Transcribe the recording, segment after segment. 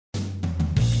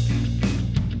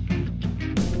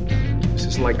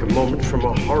like a moment from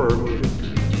a horror movie.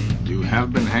 You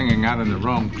have been hanging out in the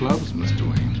wrong clubs, Mr.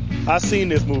 Wayne. I've seen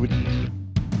this movie.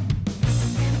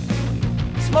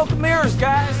 Smoke and mirrors,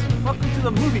 guys. Welcome to the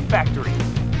movie factory.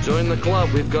 Join the club.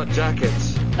 We've got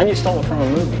jackets. And you stole it from a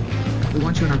movie. We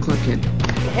want you in our club, kid.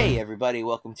 Hey, everybody.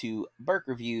 Welcome to Burke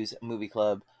Reviews Movie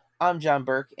Club. I'm John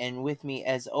Burke, and with me,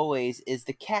 as always, is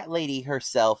the cat lady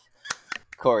herself,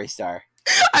 Corey Starr.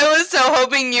 I was so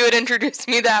hoping you would introduce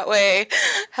me that way.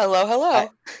 Hello.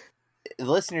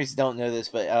 Listeners don't know this,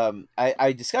 but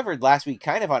I discovered last week,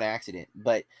 kind of on accident,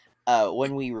 but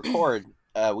when we record,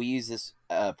 we use this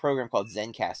program called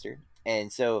Zencastr,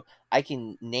 and so I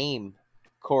can name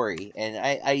Corey, and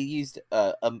I used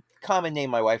a common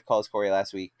name my wife calls Corey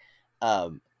last week,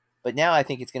 but now I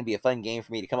think it's going to be a fun game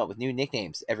for me to come up with new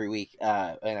nicknames every week,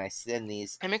 and I send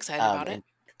these. I'm excited about it.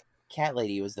 Cat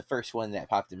Lady was the first one that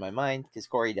popped in my mind, because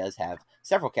Corey does have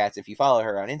several cats. If you follow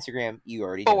her on Instagram, you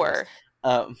already know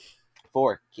this.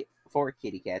 Four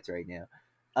kitty cats right now.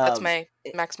 That's my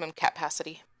maximum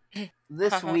capacity.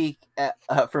 This week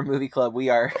for Movie Club, we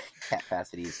are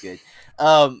capacity is good.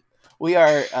 We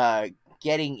are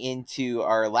getting into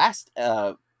our last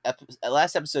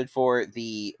episode for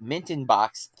the Minton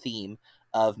Box theme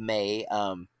of May.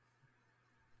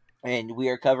 And we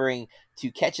are covering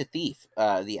To Catch a Thief,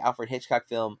 the Alfred Hitchcock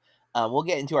film. We'll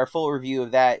get into our full review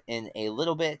of that in a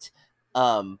little bit.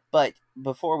 But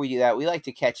before we do that, we like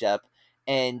to catch up.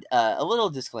 And a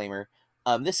little disclaimer,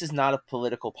 this is not a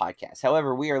political podcast.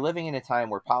 However, we are living in a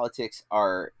time where politics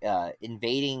are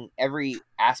invading every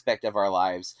aspect of our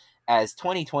lives, as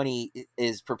 2020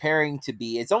 is preparing to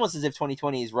be. It's almost as if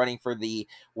 2020 is running for the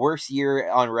worst year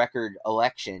on record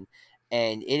election.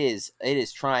 And it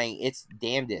is trying its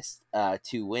damnedest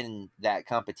to win that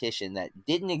competition that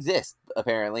didn't exist,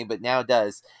 apparently, but now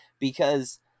does,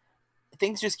 because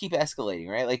things just keep escalating,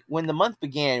 right? Like, when the month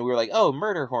began, we were like, oh,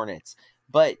 murder hornets.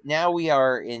 But now we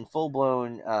are in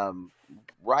full-blown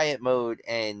riot mode,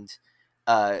 and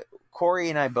Corey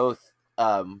and I both,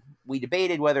 we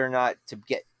debated whether or not to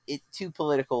get it too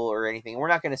political or anything. We're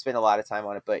not going to spend a lot of time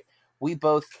on it, but we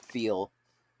both feel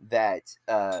that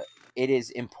it is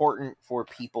important for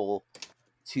people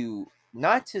to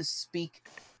not to speak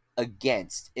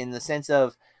against, in the sense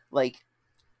of, like,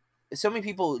 so many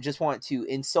people just want to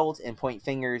insult and point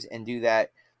fingers and do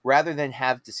that rather than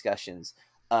have discussions.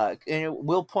 And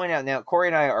we'll point out now, Corey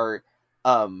and I are,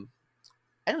 I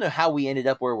don't know how we ended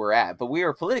up where we're at, but we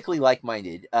are politically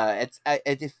like-minded. I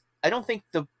don't think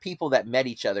the people that met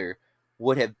each other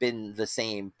would have been the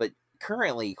same, but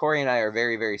currently, Corey and I are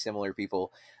very, very similar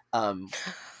people. From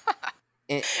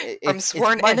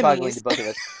sworn enemies. To both of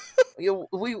us.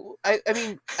 I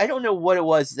mean, I don't know what it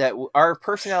was that our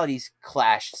personalities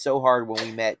clashed so hard when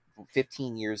we met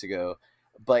 15 years ago,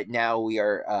 but now we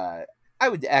are. I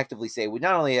would actively say,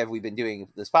 not only have we been doing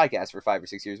this podcast for 5 or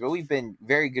 6 years, but we've been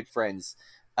very good friends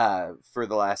for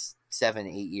the last 7,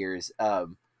 8 years,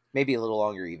 maybe a little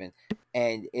longer even.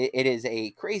 And it is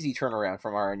a crazy turnaround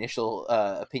from our initial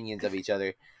opinions of each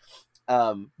other.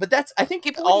 But that's, I think,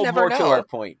 people all never more know. to our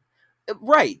point.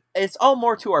 Right. It's all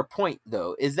more to our point,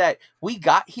 though, is that we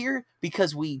got here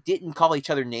because we didn't call each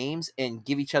other names and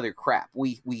give each other crap.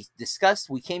 We discussed,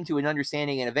 we came to an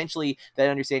understanding, and eventually that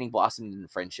understanding blossomed into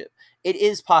friendship. It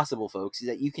is possible, folks,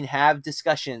 that you can have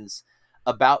discussions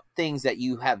about things that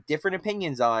you have different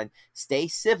opinions on, stay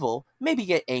civil, maybe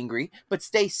get angry, but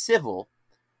stay civil,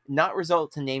 not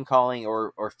result to name calling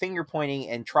or finger pointing,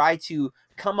 and try to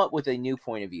come up with a new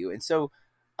point of view. And so,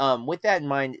 with that in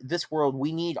mind, this world,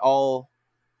 we need all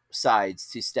sides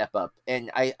to step up.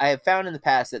 And I have found in the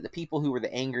past that the people who were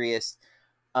the angriest,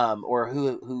 or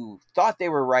who thought they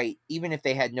were right, even if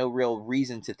they had no real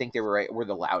reason to think they were right, were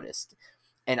the loudest.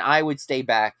 And I would stay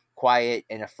back, quiet,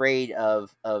 and afraid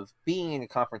of being in a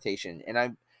confrontation.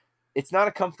 And it's not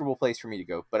a comfortable place for me to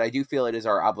go, but I do feel it is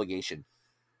our obligation.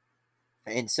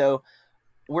 And so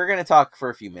we're going to talk for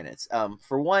a few minutes.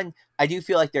 For one, I do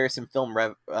feel like there is some film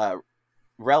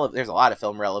there's a lot of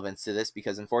film relevance to this,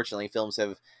 because unfortunately films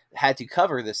have had to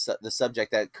cover the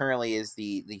subject that currently is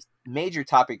the major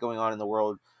topic going on in the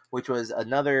world, which was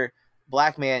another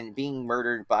black man being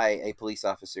murdered by a police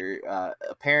officer,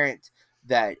 apparent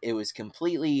that it was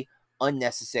completely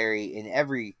unnecessary in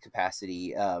every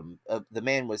capacity. The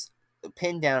man was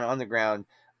pinned down on the ground,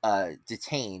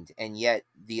 detained, and yet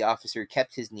the officer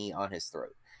kept his knee on his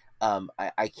throat.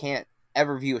 I can't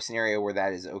ever view a scenario where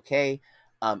that is okay.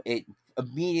 It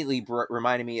immediately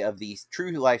reminded me of the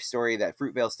true life story that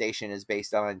Fruitvale Station is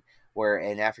based on, where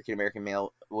an African American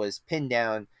male was pinned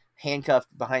down,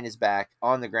 handcuffed behind his back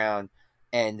on the ground,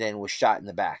 and then was shot in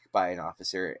the back by an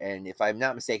officer. And if I'm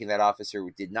not mistaken, that officer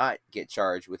did not get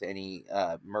charged with any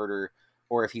murder,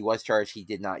 or if he was charged, he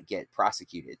did not get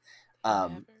prosecuted.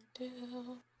 And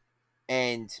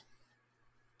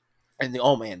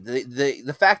oh man,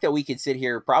 the fact that we could sit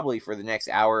here probably for the next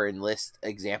hour and list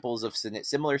examples of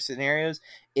similar scenarios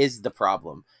is the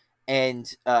problem.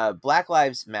 And Black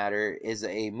Lives Matter is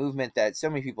a movement that so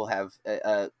many people have.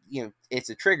 It's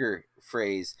a trigger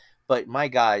phrase, but my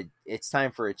God, it's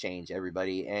time for a change,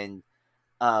 everybody. And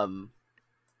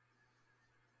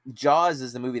Jaws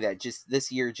is the movie that just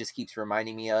this year just keeps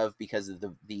reminding me of, because of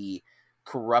the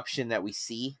corruption that we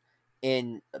see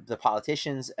in the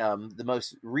politicians. The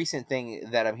most recent thing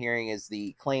that I'm hearing is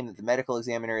the claim that the medical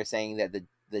examiner is saying that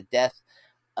the death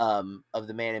of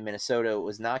the man in Minnesota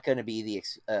was not going to be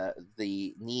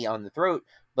the knee on the throat,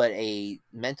 but a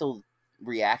mental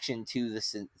reaction to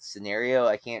the scenario.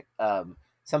 I can't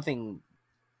something.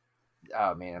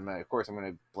 Oh man, I'm going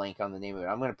to blank on the name of it.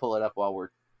 I'm going to pull it up while we're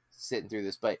sitting through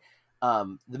this. But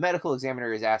the medical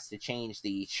examiner is asked to change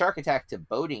the shark attack to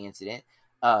boating incident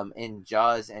in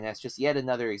Jaws, and that's just yet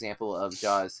another example of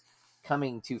Jaws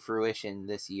coming to fruition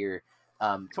this year.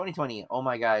 2020. Oh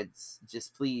my God!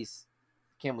 Just please,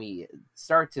 can we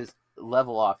start to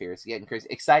level off here? It's getting crazy.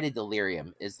 Excited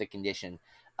delirium is the condition.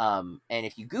 And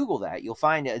if you Google that, you'll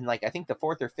find, and I think the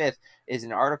 4th or 5th is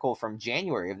an article from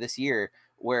January of this year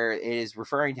where it is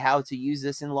referring to how to use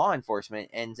this in law enforcement,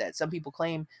 and that some people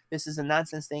claim this is a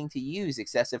nonsense thing to use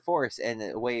excessive force and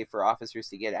a way for officers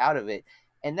to get out of it.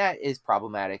 And that is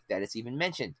problematic that it's even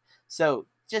mentioned. So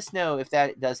just know, if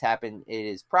that does happen, it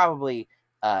is probably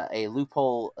a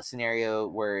loophole scenario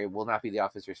where it will not be the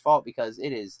officer's fault, because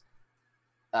it is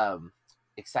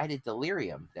excited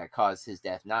delirium that caused his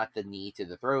death, not the knee to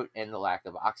the throat and the lack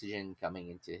of oxygen coming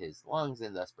into his lungs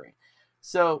and thus brain.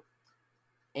 So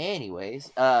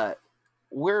anyways,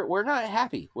 we're not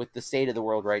happy with the state of the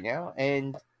world right now,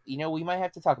 and we might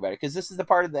have to talk about it, because this is the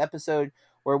part of the episode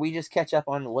where we just catch up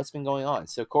on what's been going on.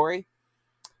 So Corey,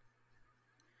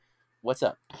 what's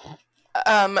up?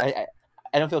 I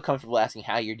don't feel comfortable asking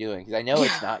how you're doing, because I know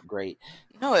it's not great.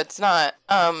 No, it's not.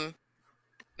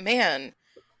 Man,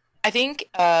 I think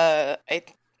I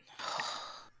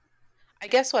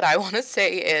guess what I want to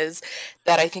say is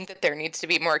that I think that there needs to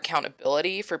be more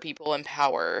accountability for people in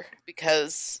power,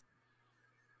 because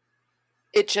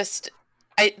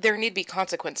there need to be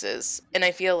consequences, and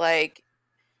I feel like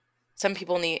some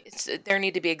people there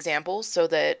need to be examples so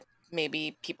that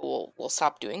maybe people will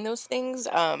stop doing those things.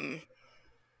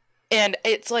 And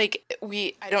it's like,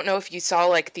 I don't know if you saw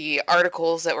the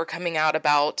articles that were coming out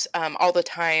about all the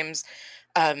times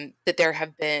that there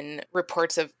have been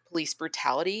reports of police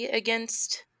brutality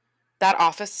against that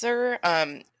officer.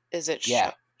 Is it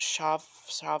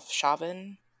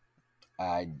Chauvin?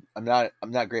 I'm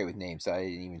not great with names, so I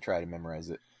didn't even try to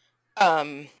memorize it.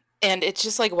 And it's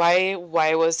just why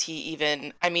was he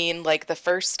even? I mean, the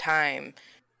first time,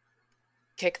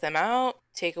 kick them out,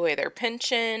 take away their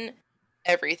pension,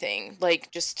 everything,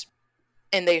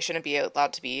 and they shouldn't be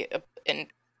allowed to be in,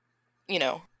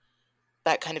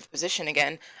 that kind of position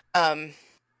again.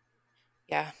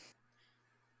 Yeah.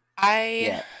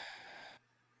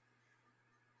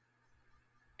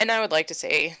 And I would like to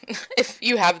say, if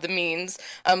you have the means,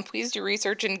 please do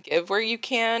research and give where you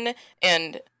can,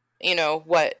 and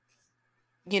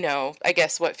I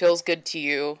guess what feels good to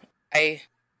you. I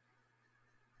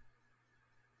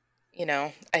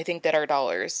think that our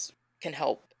dollars can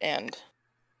help, and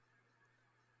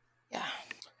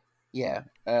yeah.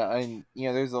 And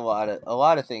there's a lot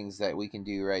of things that we can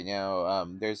do right now.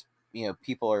 There's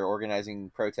people are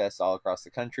organizing protests all across the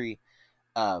country.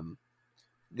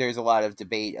 There's a lot of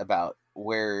debate about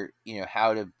where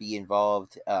how to be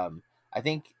involved. I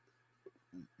think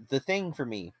the thing for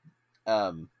me,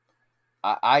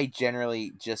 I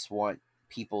generally just want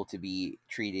people to be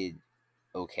treated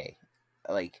okay,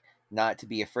 not to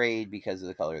be afraid because of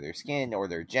the color of their skin or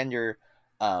their gender,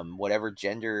 whatever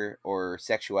gender or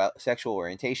sexual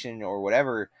orientation or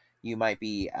whatever you might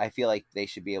be. I feel like they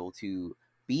should be able to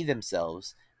be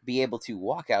themselves, be able to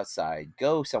walk outside,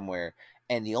 go somewhere,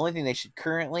 and the only thing they should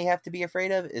currently have to be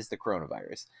afraid of is the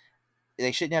coronavirus.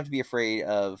 They shouldn't have to be afraid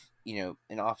of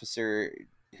an officer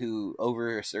who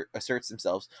asserts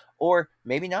themselves, or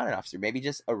maybe not an officer, maybe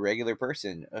just a regular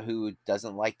person who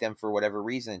doesn't like them for whatever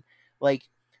reason.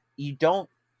 You don't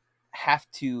have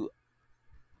to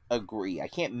agree. I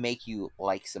can't make you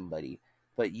like somebody,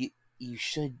 but you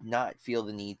should not feel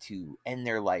the need to end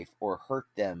their life or hurt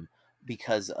them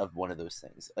because of one of those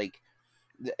things.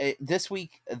 This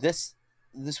week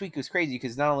was crazy,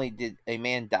 because not only did a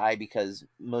man die because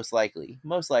most likely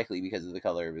because of the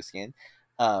color of his skin,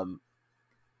 Um,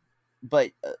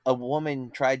 but a woman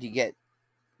tried to get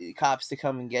cops to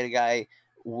come and get a guy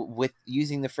with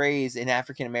using the phrase "an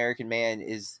African American man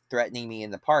is threatening me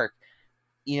in the park."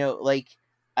 Like,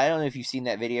 I don't know if you've seen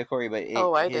that video, Corey, but it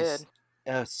Oh, I is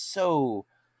so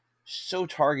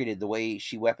targeted the way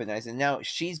she weaponized. And now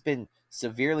she's been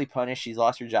severely punished. She's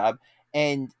lost her job,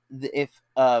 and if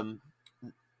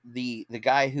the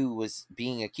guy who was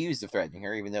being accused of threatening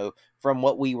her, even though from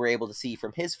what we were able to see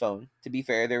from his phone, to be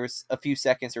fair, there was a few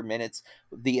seconds or minutes,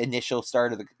 the initial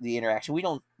start of the interaction. We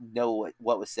don't know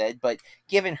what was said, but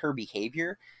given her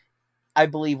behavior, I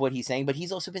believe what he's saying. But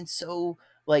he's also been so,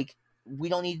 like, we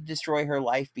don't need to destroy her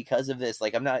life because of this.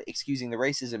 Like, I'm not excusing the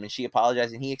racism, and she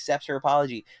apologized and he accepts her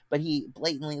apology, but he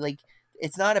blatantly, like,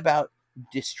 it's not about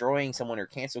destroying someone or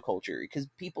cancel culture, because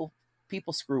people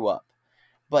screw up,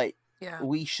 but Yeah.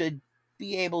 we should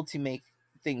be able to make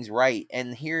things right.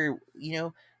 And here,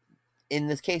 in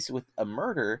this case with a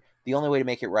murder, the only way to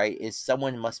make it right is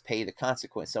someone must pay the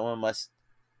consequence.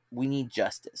 We need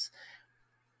justice.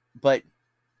 But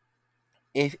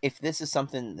if this is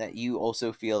something that you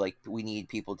also feel like we need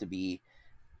people to be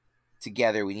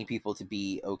together, we need people to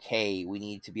be okay, we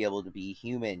need to be able to be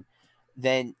human,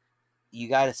 then you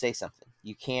got to say something.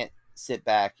 You can't sit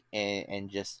back and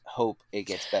just hope it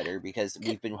gets better, because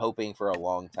we've been hoping for a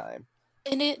long time.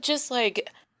 And it just,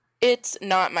 like, it's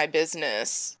not my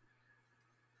business.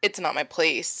 It's not my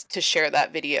place to share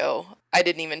that video. I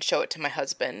didn't even show it to my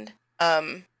husband.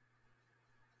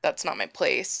 That's not my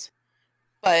place.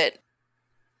 But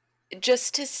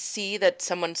just to see that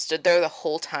someone stood there the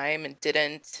whole time and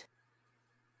didn't,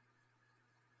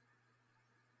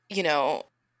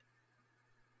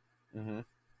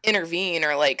 intervene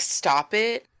or, like, stop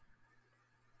it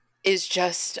is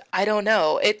just, I don't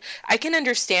know. I can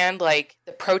understand, like,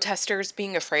 the protesters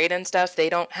being afraid and stuff. They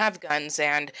don't have guns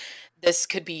and this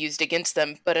could be used against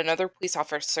them, but another police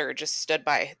officer just stood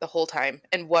by the whole time.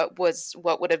 And what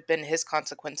would have been his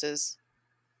consequences?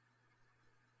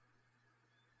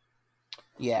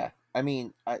 Yeah. I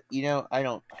mean, I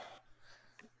don't.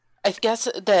 I guess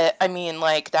that,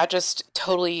 like, that just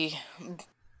totally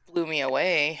blew me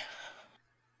away.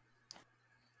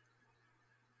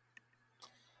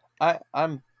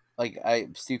 I'm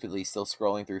stupidly still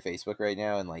scrolling through Facebook right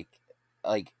now, and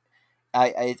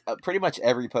I pretty much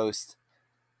every post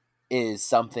is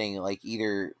something like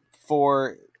either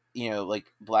for like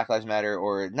Black Lives Matter,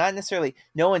 or not necessarily.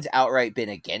 No one's outright been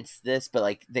against this, but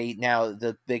like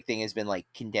the big thing has been like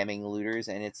condemning looters,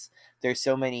 and there's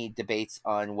so many debates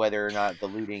on whether or not the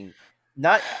looting.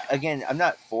 Not again, I'm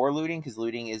not for looting, because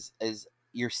looting is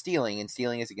you're stealing, and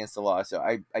stealing is against the law. So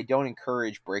I don't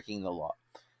encourage breaking the law.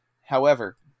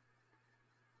 However,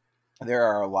 there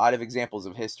are a lot of examples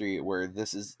of history where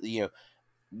this is,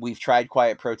 we've tried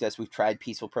quiet protests, we've tried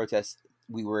peaceful protests,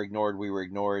 we were ignored.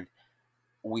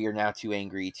 We are now too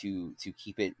angry to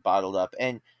keep it bottled up.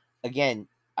 And again,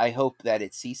 I hope that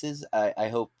it ceases. I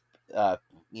hope,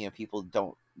 people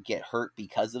don't get hurt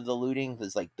because of the looting,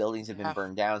 because like buildings have been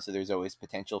burned down. So there's always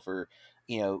potential for,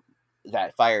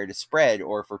 that fire to spread,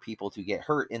 or for people to get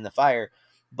hurt in the fire.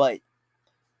 But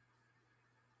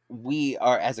we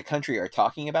are, as a country, are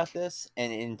talking about this,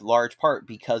 and in large part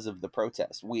because of the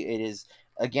protest.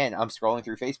 Again, I'm scrolling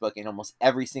through Facebook, and almost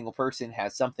every single person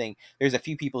has something. There's a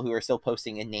few people who are still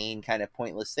posting inane, kind of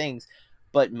pointless things,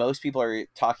 but most people are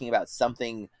talking about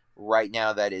something right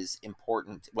now that is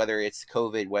important, whether it's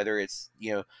COVID, whether it's,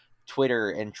 Twitter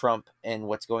and Trump and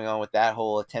what's going on with that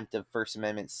whole attempt of First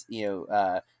Amendment,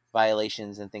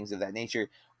 violations and things of that nature,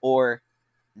 or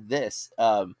this.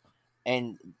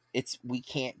 And we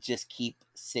can't just keep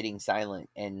sitting silent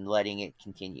and letting it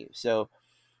continue. So,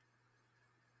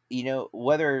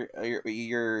 whether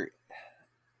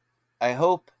I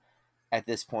hope at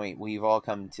this point we've all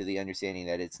come to the understanding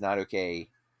that it's not okay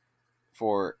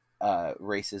for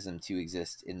racism to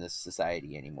exist in this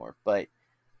society anymore, but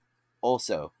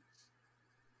also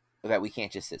that we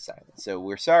can't just sit silent. So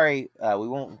we're sorry. We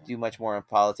won't do much more on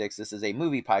politics. This is a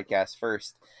movie podcast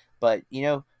first, but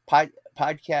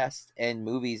podcasts and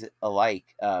movies alike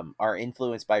are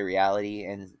influenced by reality,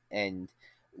 and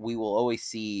we will always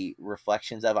see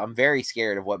reflections of. I'm very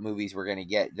scared of what movies we're going to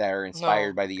get that are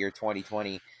inspired by the year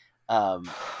 2020,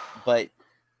 but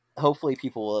hopefully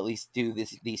people will at least do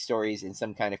these stories in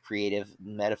some kind of creative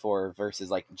metaphor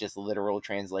versus like just literal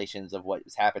translations of what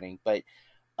is happening. But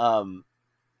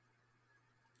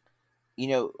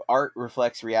art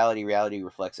reflects reality, reality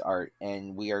reflects art,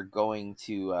 and we are going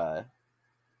to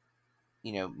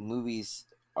movies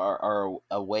are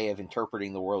a way of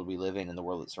interpreting the world we live in and the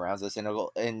world that surrounds us.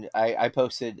 And I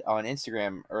posted on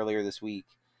Instagram earlier this week,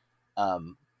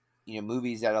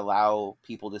 movies that allow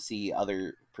people to see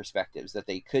other perspectives that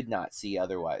they could not see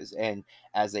otherwise. And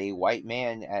as a white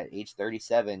man at age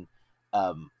 37,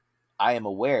 I am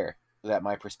aware that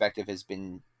my perspective has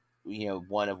been,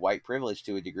 one of white privilege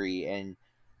to a degree. And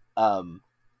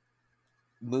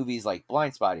movies like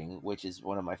Blind Spotting, which is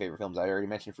one of my favorite films. I already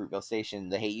mentioned Fruitvale Station.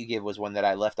 The Hate U Give was one that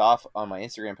I left off on my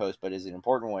Instagram post, but is an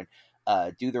important one.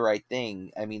 Do the Right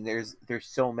Thing. I mean, there's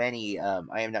so many.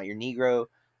 I Am Not Your Negro.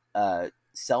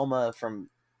 Selma from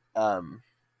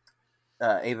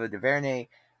Ava DuVernay.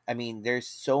 I mean, there's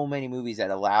so many movies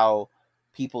that allow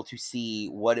people to see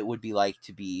what it would be like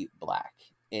to be black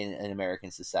in an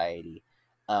American society.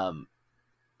 And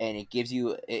it gives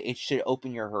you, it should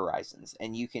open your horizons,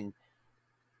 and you can,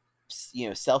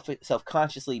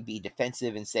 self-consciously be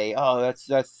defensive and say, oh, that's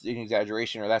an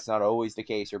exaggeration, or that's not always the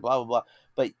case, or blah, blah, blah.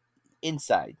 But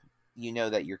inside,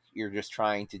 that you're just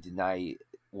trying to deny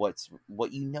what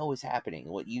is happening,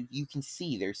 what you can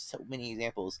see. There's so many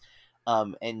examples.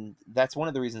 And that's one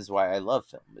of the reasons why I love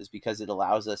film, is because it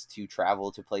allows us to travel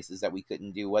to places that we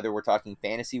couldn't do, whether we're talking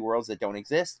fantasy worlds that don't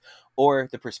exist, or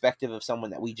the perspective of someone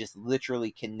that we just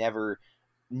literally can never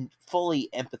fully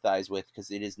empathize with because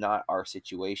it is not our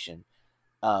situation.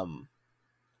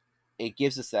 It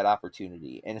gives us that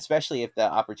opportunity, and especially if the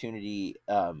opportunity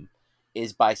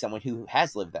is by someone who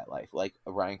has lived that life, like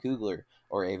Ryan Coogler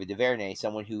or Ava DuVernay,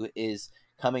 someone who is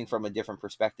coming from a different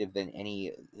perspective than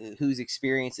whose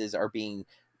experiences are being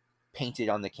painted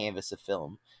on the canvas of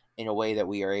film in a way that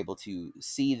we are able to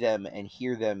see them and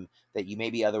hear them that you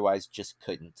maybe otherwise just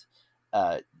couldn't.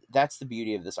 That's the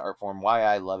beauty of this art form. Why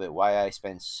I love it, why I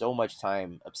spend so much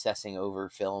time obsessing over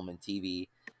film and TV,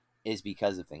 is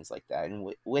because of things like that.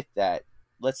 And with that,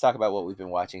 let's talk about what we've been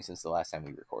watching since the last time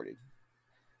we recorded.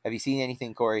 Have you seen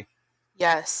anything, Corey?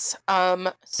 Yes.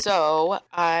 So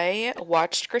I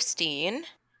watched Christine.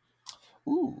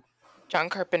 Ooh. John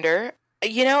Carpenter.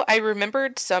 I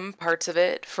remembered some parts of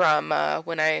it from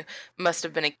when I must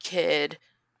have been a kid,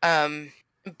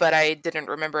 but I didn't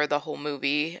remember the whole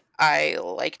movie. I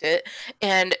liked it.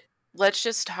 And let's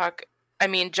just talk. I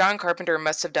mean, John Carpenter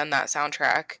must have done that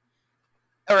soundtrack.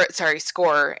 Or, sorry,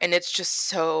 score. And it's just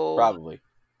so probably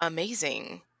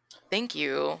amazing. Thank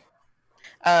you.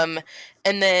 And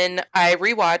then I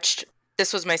rewatched.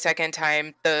 This was my second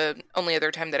time. The only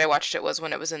other time that I watched it was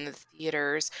when it was in the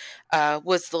theaters.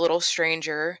 Was The Little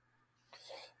Stranger.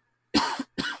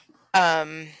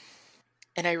 And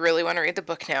I really want to read the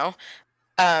book now.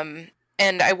 And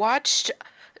I watched.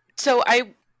 So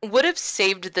I would have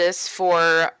saved this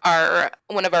for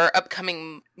one of our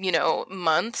upcoming,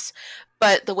 months.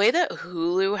 But the way that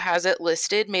Hulu has it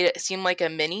listed made it seem like a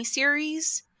mini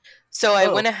series. So I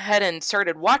went ahead and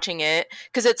started watching it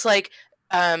because it's like,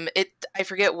 I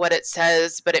forget what it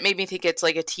says, but it made me think it's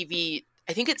like a TV.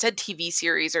 I think it said TV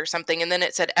series or something. And then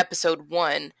it said episode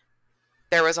 1.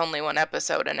 There was only one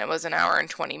episode and it was an hour and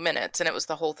 20 minutes and it was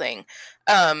the whole thing.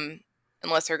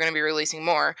 Unless they're going to be releasing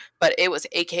more, but it was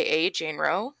AKA Jane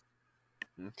Roe.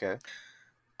 Okay.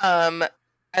 I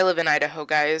live in Idaho,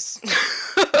 guys.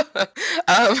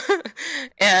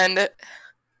 And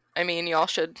I mean, y'all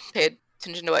should pay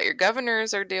attention to what your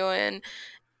governors are doing.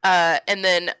 And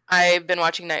then I've been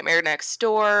watching Nightmare Next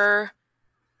Door,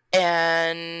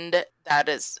 and that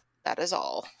is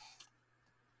all.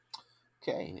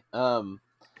 Okay.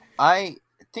 I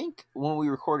think when we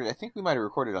recorded, I think we might have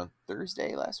recorded on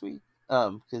Thursday last week.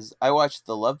 Because I watched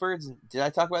The Lovebirds. Did I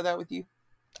talk about that with you?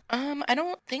 I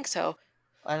don't think so.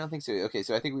 I don't think so. Okay,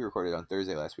 so I think we recorded on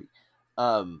Thursday last week.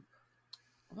 Well,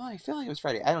 I feel like it was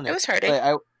Friday. I don't know. It was Friday.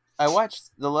 But I watched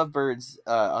The Lovebirds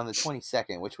on the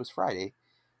 22nd, which was Friday.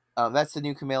 That's the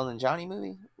new Kumail Nanjiani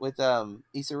movie with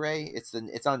Issa Rae. It's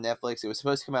on Netflix. It was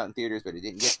supposed to come out in theaters, but it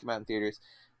didn't get to come out in theaters.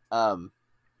 But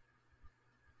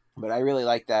I really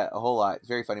like that a whole lot. It's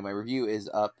very funny. My review is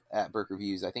up at Burke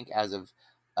Reviews, I think, as of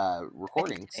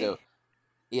recording. So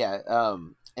yeah.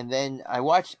 And then I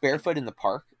watched Barefoot in the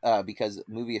Park because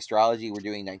movie Astrology, we're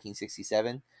doing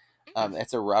 1967.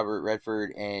 That's a Robert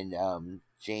Redford and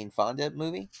Jane Fonda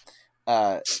movie.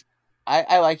 I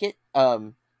like it.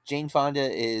 Jane Fonda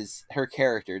is her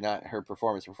character, not her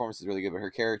performance. Performance is really good, but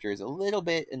her character is a little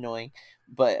bit annoying.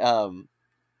 But I'm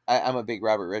a big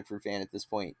Robert Redford fan at this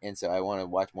point, and so I want to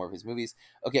watch more of his movies.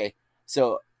 Okay,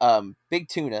 so Big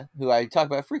Tuna, who I talk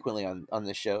about frequently on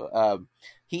this show,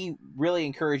 he really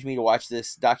encouraged me to watch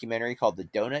this documentary called The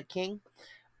Donut King.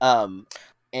 I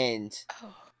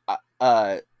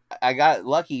got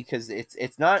lucky because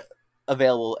it's not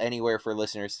available anywhere for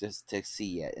listeners to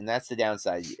see yet, and that's the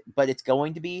downside, but it's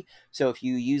going to be. So if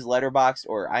you use Letterboxd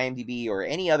or IMDb or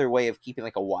any other way of keeping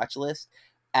like a watch list,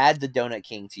 add The Donut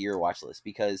King to your watch list,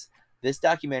 because This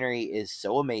documentary is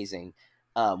so amazing.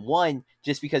 One,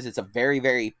 just because it's a very,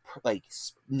 very like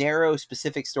narrow,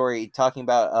 specific story talking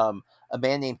about a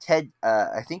man named Ted.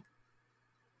 I think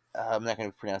I'm not going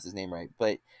to pronounce his name right,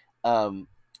 but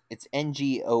it's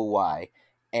Ngoy,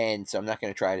 and so I'm not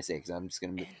going to try to say it because I'm just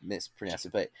going to mispronounce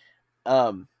it. But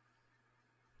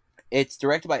it's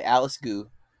directed by Alice Gu,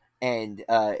 and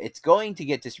it's going to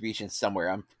get distribution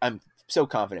somewhere. I'm so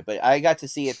confident, but I got to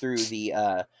see it through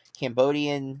the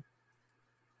Cambodian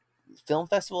Film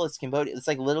Festival. It's Cambodia. It's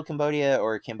like Little Cambodia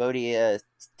or Cambodia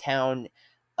Town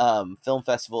Film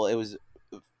Festival. It was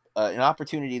an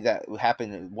opportunity that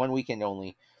happened one weekend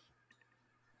only.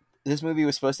 This movie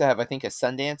was supposed to have, I think, a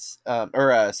Sundance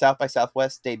or a South by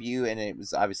Southwest debut, and it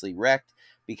was obviously wrecked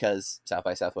because South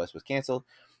by Southwest was canceled.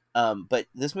 But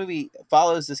this movie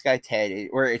follows this guy Ted,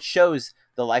 where it shows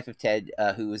the life of Ted,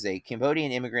 who was a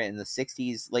Cambodian immigrant in the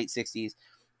 '60s, late '60s,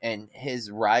 and his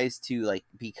rise to like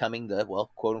becoming the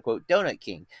quote unquote donut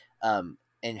king,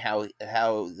 and how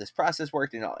this process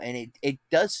worked and all. And it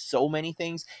does so many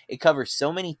things. It covers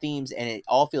so many themes, and it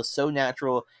all feels so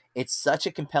natural. It's such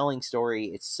a compelling story.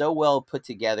 It's so well put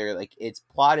together. Like it's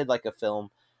plotted like a film,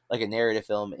 like a narrative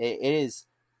film. It is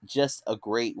just a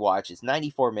great watch. It's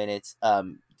 94 minutes.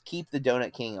 Keep the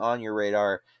Donut King on your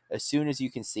radar as soon as you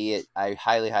can see it. I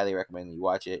highly, highly recommend that you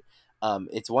watch it.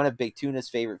 It's one of Big Tuna's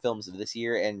favorite films of this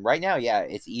year, and right now, yeah,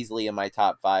 it's easily in my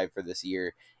top 5 for this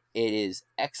year. It is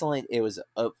excellent. It was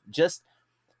just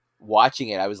watching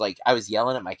it. I was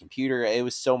yelling at my computer. It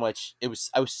was so much.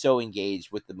 I was so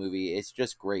engaged with the movie. It's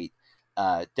just great.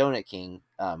 Donut King.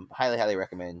 Highly, highly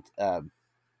recommend.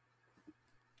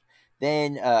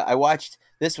 Then I watched,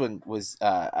 this one was,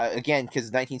 again, because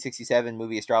 1967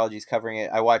 movie Astrology is covering it,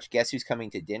 I watched Guess Who's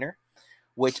Coming to Dinner,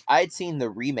 which I'd seen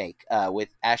the remake with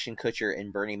Ashton Kutcher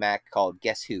and Bernie Mac called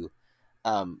Guess Who,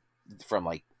 from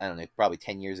like, I don't know, probably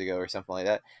 10 years ago or something like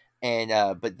that.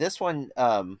 And but this one,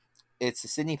 it's a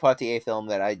Sidney Poitier film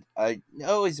that I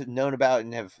always known about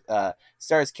and have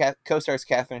co-stars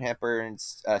Katharine Hepburn and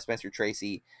Spencer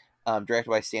Tracy,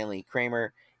 directed by Stanley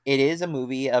Kramer. It is a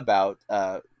movie about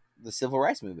the civil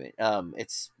rights movement.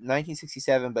 It's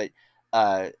 1967, but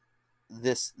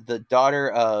the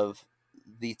daughter of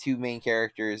the two main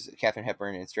characters, Katharine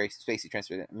Hepburn and Stacey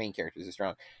Transfer, the main characters are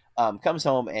strong, comes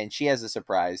home and she has a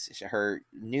surprise. Her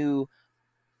new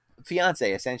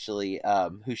fiance, essentially,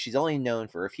 who she's only known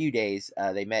for a few days,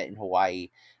 they met in Hawaii,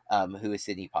 who is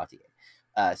Sidney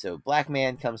Poitier. So black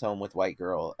man comes home with white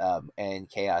girl, and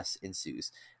chaos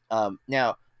ensues.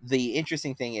 Now, the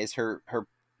interesting thing is her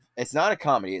it's not a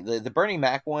comedy. The Bernie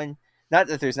Mac one, not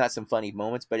that there's not some funny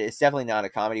moments, but it's definitely not a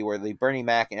comedy, where the Bernie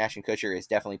Mac and Ashton Kutcher is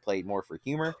definitely played more for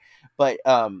humor. But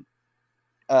I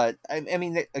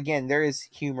mean, again, there is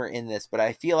humor in this, but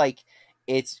I feel like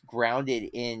it's grounded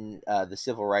in the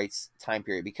civil rights time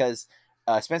period, because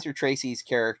Spencer Tracy's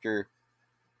character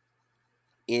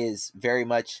is very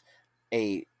much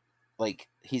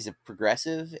he's a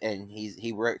progressive, and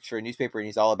he works for a newspaper, and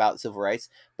he's all about civil rights,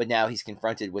 but now he's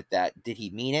confronted with that. Did he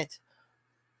mean it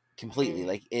completely?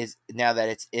 Like, is now that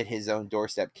it's at his own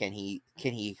doorstep, can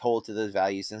he hold to those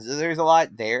values? And so there's a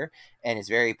lot there, and it's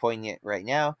very poignant right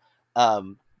now.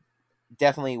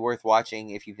 Definitely worth watching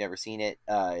if you've never seen it.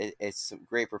 It's some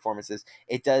great performances.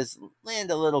 It does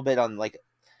land a little bit on, like,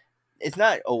 it's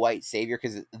not a white savior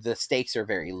because the stakes are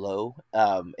very low.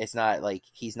 It's not like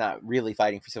he's not really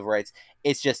fighting for civil rights.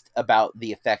 It's just about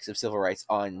the effects of civil rights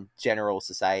on general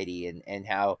society, and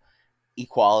how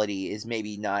equality is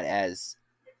maybe not as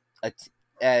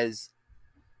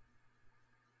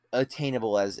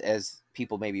attainable as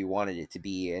people maybe wanted it to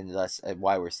be, and thus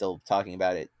why we're still talking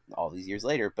about it all these years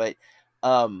later. But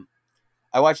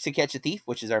I watched To Catch a Thief,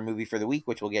 which is our movie for the week,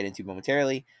 which we'll get into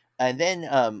momentarily. And then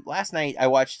last night I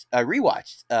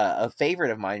rewatched a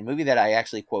favorite of mine, a movie that I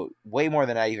actually quote way more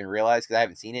than I even realized because I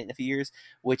haven't seen it in a few years,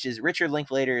 which is Richard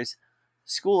Linklater's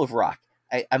School of Rock.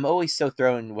 I'm always so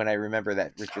thrown when I remember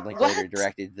that Richard Linklater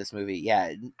directed this movie.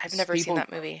 Yeah, I've never seen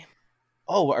that movie.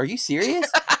 Oh, are you serious?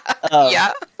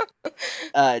 Yeah.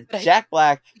 Jack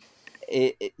Black,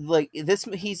 he's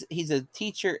a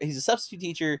teacher. He's a substitute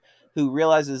teacher who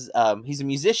realizes he's a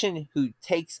musician who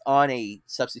takes on a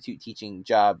substitute teaching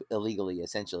job illegally,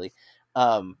 essentially,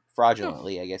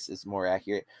 fraudulently, I guess is more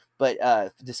accurate. But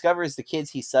discovers the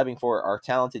kids he's subbing for are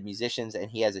talented musicians,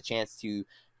 and he has a chance to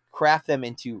craft them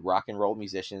into rock and roll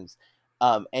musicians.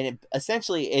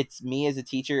 Essentially, it's me as a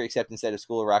teacher, except instead of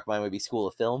School of Rock, mine would be School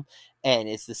of Film, and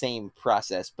it's the same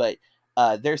process. But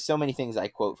there's so many things I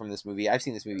quote from this movie. I've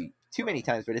seen this movie too many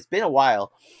times, but it's been a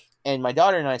while. And my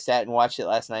daughter and I sat and watched it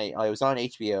last night. It was on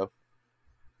HBO.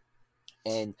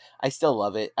 and I still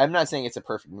love it. I'm not saying it's a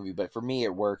perfect movie, but for me,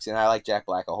 it works, and I like Jack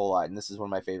Black a whole lot, and this is one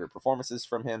of my favorite performances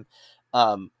from him.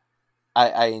 Um,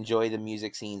 I enjoy the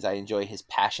music scenes. I enjoy his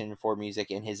passion for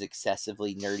music and his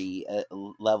excessively nerdy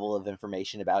level of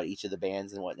information about each of the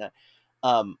bands and whatnot.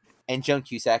 Um, and Joan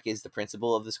Cusack is the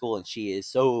principal of the school, and she is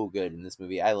so good in this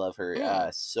movie. I love her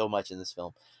so much in this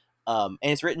film. And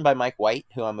it's written by Mike White,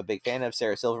 who I'm a big fan of.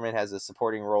 Sarah Silverman has a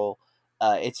supporting role.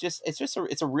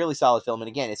 It's a really solid film. And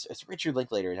again, it's Richard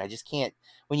Linklater, and I just can't,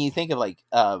 when you think of like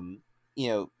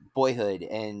Boyhood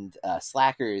and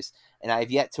Slackers, and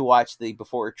I've yet to watch the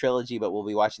Before trilogy, but we'll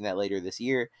be watching that later this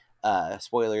year.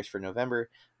 Spoilers for November,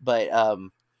 but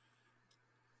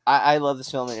I love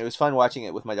this film, and it was fun watching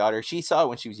it with my daughter. She saw it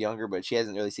when she was younger, but she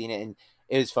hasn't really seen it, and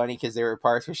it was funny because there were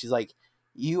parts where she's like,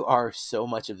 "You are so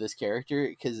much of this character,"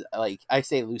 because like I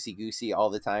say "loosey goosey"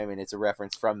 all the time, and it's a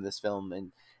reference from this film,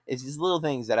 and it's just little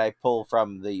things that I pull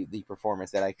from the performance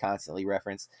that I constantly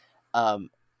reference.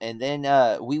 And then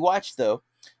we watched though,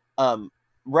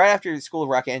 right after School of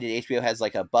Rock ended, HBO has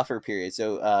like a buffer period.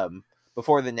 So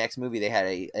before the next movie, they had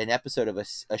an episode of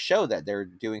a show that they're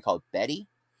doing called Betty.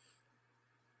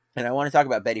 And I want to talk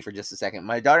about Betty for just a second.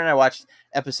 My daughter and I watched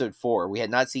episode 4. We had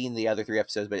not seen the other 3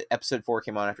 episodes, but episode 4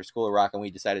 came on after School of Rock, and we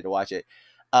decided to watch it.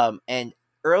 And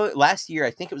last year,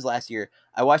 I think it was last year,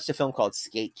 I watched a film called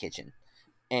Skate Kitchen.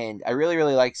 And I really,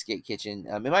 really like Skate Kitchen.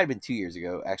 It might have been 2 years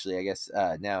ago, actually, I guess,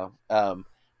 now.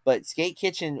 But Skate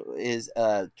Kitchen is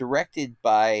directed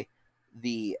by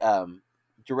the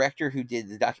director who did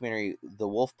the documentary The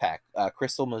Wolf Pack,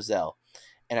 Crystal Moselle.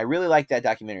 And I really like that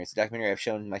documentary. It's a documentary I've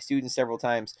shown my students several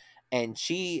times. And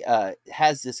she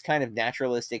has this kind of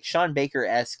naturalistic, Sean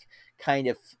Baker-esque kind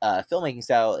of filmmaking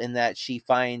style in that she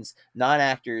finds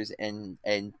non-actors and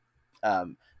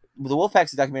The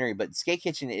Wolfpack's a documentary, but Skate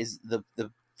Kitchen is the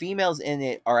females in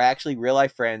it are actually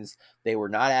real-life friends. They were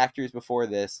not actors before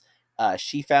this.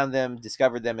 She found them,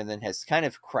 discovered them, and then has kind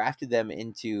of crafted them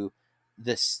into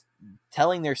this,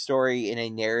 telling their story in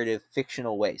a narrative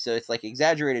fictional way. So it's like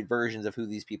exaggerated versions of who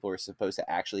these people are supposed to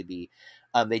actually be.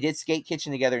 They did Skate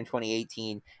Kitchen together in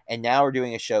 2018, and now we're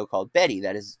doing a show called Betty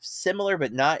that is similar,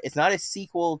 but it's not a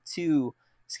sequel to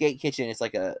Skate Kitchen. It's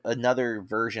like another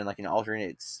version, like an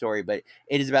alternate story, but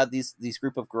it is about these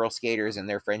group of girl skaters and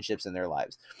their friendships and their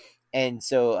lives. And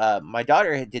so my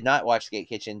daughter did not watch Skate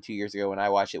Kitchen 2 years ago when I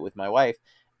watched it with my wife,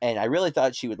 and I really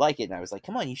thought she would like it. And I was like,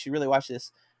 "Come on, you should really watch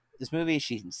this movie."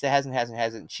 She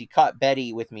hasn't. She caught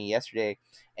Betty with me yesterday,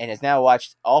 and has now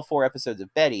watched all 4 episodes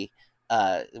of Betty.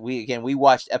 We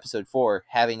watched episode 4,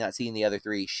 having not seen the other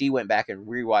 3. She went back and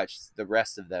rewatched the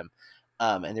rest of them.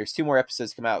 And there's 2 more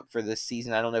episodes come out for this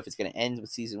season. I don't know if it's going to end with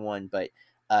season 1, but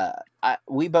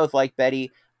we both like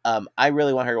Betty. I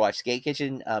really want her to watch Skate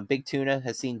Kitchen. Big Tuna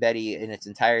has seen Betty in its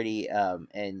entirety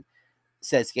and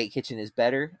says Skate Kitchen is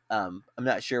better. I'm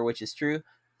not sure which is true.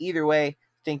 Either way,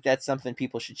 think that's something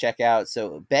people should check out.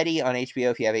 So Betty on HBO,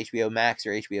 if you have HBO Max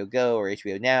or HBO Go or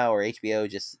HBO Now or HBO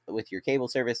just with your cable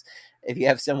service, if you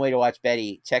have some way to watch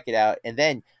Betty, check it out. And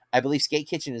then I believe Skate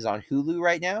Kitchen is on Hulu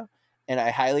right now, and I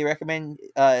highly recommend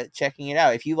checking it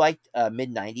out. If you liked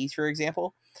mid-90s, for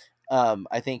example,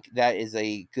 I think that is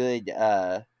a good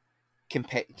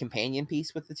companion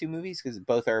piece with the 2 movies, because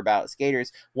both are about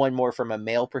skaters, one more from a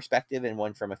male perspective and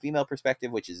one from a female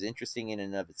perspective, which is interesting in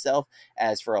and of itself,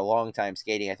 as for a long time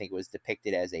skating I think was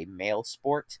depicted as a male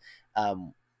sport,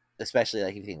 especially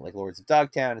like if you think like Lords of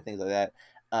Dogtown and things like that.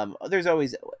 There's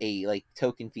always a like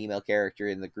token female character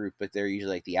in the group, but they're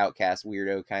usually like the outcast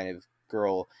weirdo kind of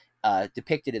girl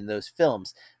depicted in those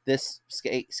films. This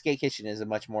Skate Kitchen is a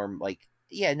much more like,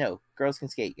 yeah, no, girls can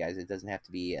skate, guys. It doesn't have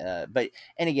to be, and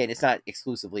again, it's not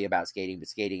exclusively about skating, but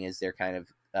skating is their kind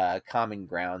of common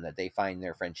ground that they find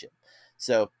their friendship.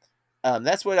 So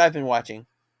that's what I've been watching.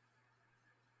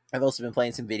 I've also been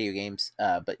playing some video games,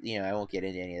 but I won't get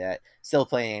into any of that. Still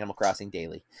playing Animal Crossing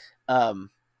daily. Got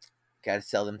to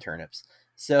sell them turnips.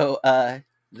 So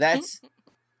that's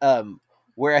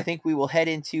where I think we will head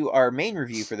into our main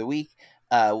review for the week,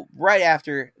 right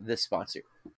after the sponsor.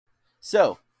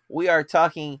 So we are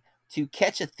talking To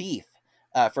Catch a Thief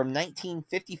from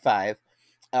 1955,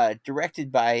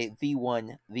 directed by the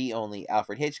one, the only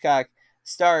Alfred Hitchcock,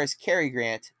 stars Cary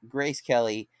Grant, Grace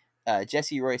Kelly,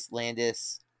 Jesse Royce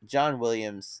Landis, John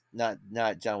Williams, not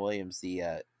John Williams,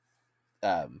 the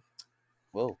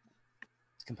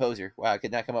composer. Wow, I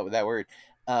could not come up with that word.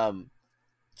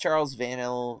 Charles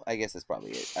Vanel, I guess that's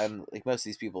probably it. Like most of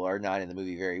these people are not in the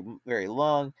movie very, very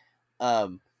long.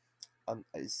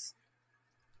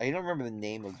 I don't remember the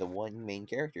name of the one main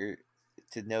character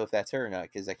to know if that's her or not,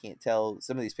 because I can't tell.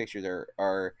 Some of these pictures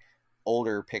are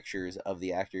older pictures of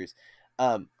the actors.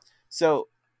 So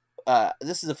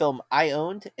this is a film I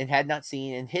owned and had not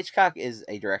seen. And Hitchcock is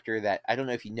a director that I don't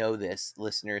know if you know this,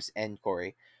 listeners and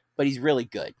Corey, but he's really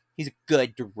good. He's a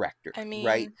good director. I mean,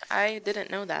 right? I didn't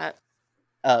know that.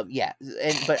 Yeah,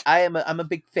 but I'm a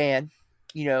big fan.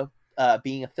 You know,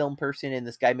 being a film person, and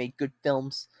this guy made good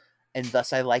films, and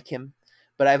thus I like him.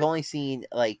 But I've only seen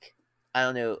like I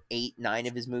don't know 8, 9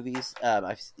 of his movies.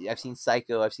 I've seen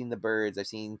Psycho, I've seen The Birds, I've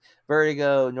seen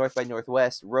Vertigo, North by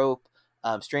Northwest, Rope,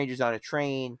 Strangers on a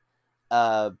Train.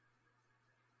 Oh,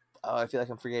 I feel like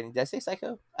I'm forgetting. Did I say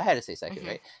Psycho? I had to say Psycho,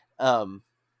 right?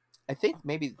 I think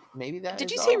maybe that.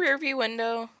 Did is you say all. Rearview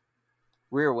Window?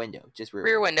 Rear Window, just Rear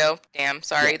Rear Window. Damn,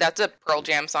 sorry. Yeah. That's a Pearl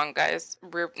Jam song, guys.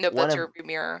 Nope, that's Rearview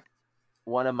Mirror.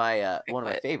 One of my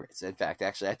favorites. In fact,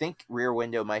 actually, I think Rear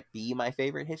Window might be my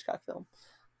favorite Hitchcock film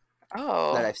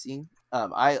Oh. that I've seen.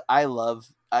 I love.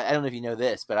 I don't know if you know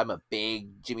this, but I'm a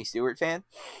big Jimmy Stewart fan.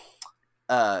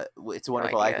 It's a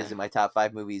Wonderful Life is in my top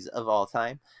 5 movies of all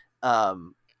time,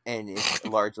 and it's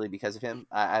largely because of him.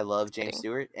 I love James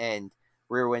Stewart, and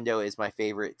Rear Window is my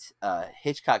favorite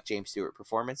Hitchcock James Stewart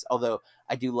performance, although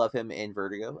I do love him in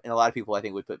Vertigo, and a lot of people I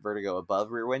think would put Vertigo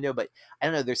above Rear Window, but I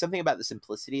don't know, there's something about the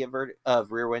simplicity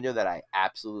of Rear Window that I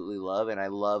absolutely love, and I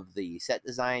love the set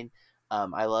design.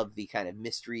 I love the kind of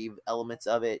mystery elements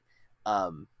of it.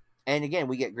 And again,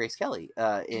 we get Grace Kelly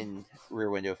in Rear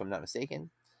Window, if I'm not mistaken.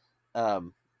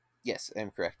 Yes,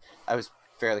 I'm correct. I was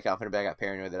fairly confident, but I got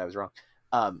paranoid that I was wrong.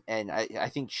 And I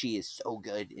think she is so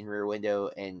good in Rear Window,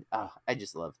 and I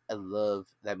love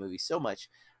that movie so much.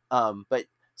 But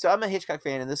so I'm a Hitchcock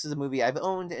fan, and this is a movie I've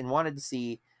owned and wanted to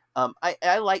see.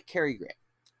 I like Cary Grant,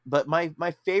 but my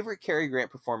favorite Cary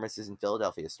Grant performance is in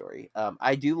Philadelphia Story.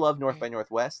 I do love North by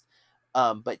Northwest,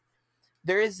 but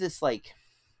there is this like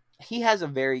he has a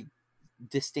very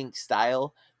distinct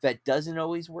style that doesn't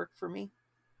always work for me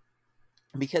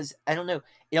because I don't know.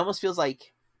 It almost feels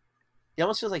like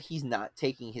he's not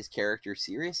taking his character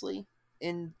seriously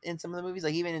in some of the movies.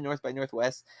 Like even in North by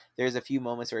Northwest, there's a few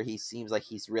moments where he seems like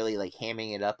he's really like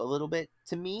hamming it up a little bit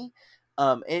to me.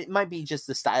 It might be just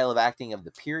the style of acting of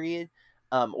the period,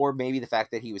 or maybe the fact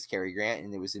that he was Cary Grant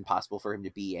and it was impossible for him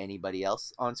to be anybody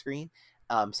else on screen.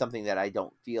 Something that I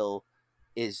don't feel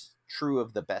is true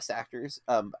of the best actors.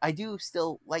 I do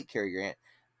still like Cary Grant,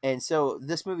 and so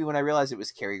this movie, when I realized it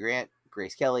was Cary Grant,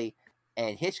 Grace Kelly,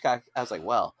 and Hitchcock, I was like,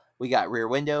 well. We got Rear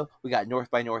Window. We got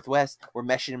North by Northwest. We're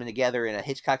meshing them together in a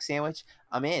Hitchcock sandwich.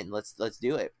 I'm in. Let's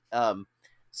do it.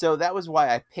 So that was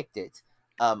why I picked it.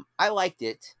 I liked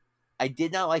it. I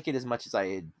did not like it as much as I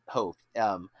had hoped.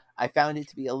 I found it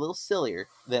to be a little sillier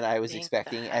than I was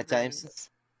expecting at times.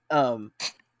 And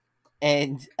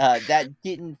that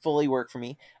didn't fully work for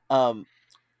me. And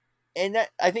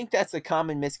I think that's a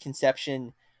common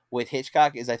misconception with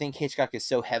Hitchcock is I think Hitchcock is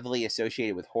so heavily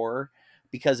associated with horror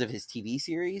because of his TV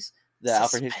series, the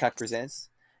Alfred Hitchcock Presents.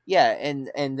 Yeah, and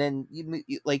then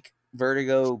you like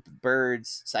Vertigo,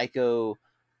 Birds, Psycho,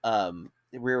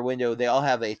 Rear Window, they all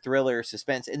have a thriller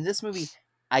suspense. In this movie,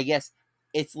 I guess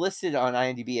it's listed on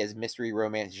IMDb as mystery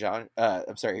romance genre.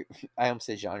 I'm sorry, I almost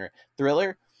said genre.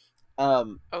 Thriller.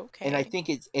 Okay. And I think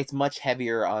it's much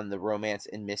heavier on the romance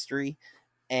and mystery,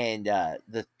 and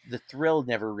the thrill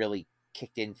never really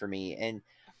kicked in for me. And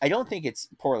I don't think it's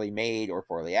poorly made or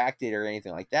poorly acted or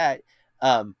anything like that.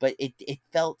 But it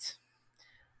felt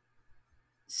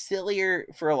sillier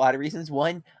for a lot of reasons.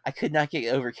 One, I could not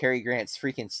get over Cary Grant's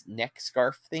freaking neck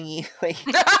scarf thingy.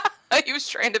 Like he was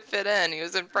trying to fit in. He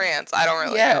was in France. I don't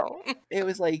really know. It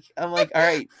was like I'm like, all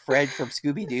right, Fred from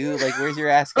Scooby Doo. Like, where's your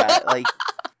ascot? Like,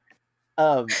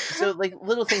 so like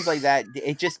little things like that.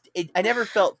 I never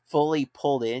felt fully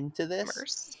pulled into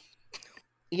this.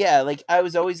 Yeah, like I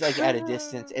was always like at a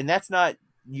distance, and that's not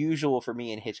usual for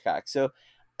me in Hitchcock. So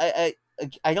I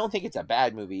don't think it's a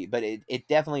bad movie, but it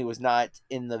definitely was not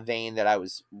in the vein that I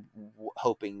was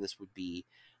hoping this would be.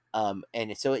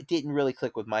 And so it didn't really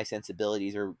click with my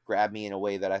sensibilities or grab me in a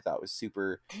way that I thought was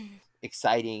super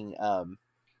exciting.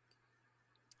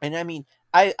 And I mean,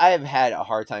 I have had a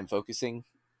hard time focusing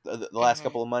the last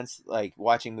couple of months, like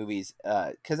watching movies,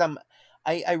 because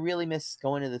I really miss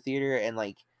going to the theater and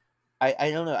like.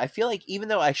 I don't know. I feel like even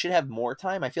though I should have more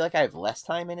time, I feel like I have less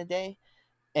time in a day.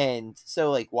 And so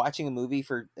like watching a movie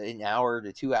for an hour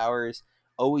to 2 hours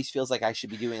always feels like I should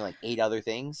be doing like 8 other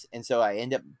things. And so I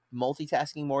end up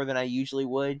multitasking more than I usually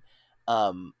would.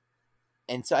 And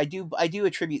so I do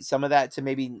attribute some of that to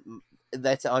maybe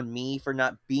that's on me for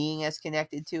not being as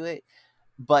connected to it.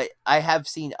 But I have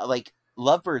seen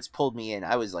Lovebirds pulled me in.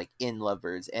 I was like in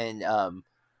Lovebirds, and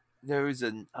there was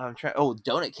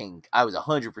Donut King. I was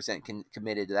 100%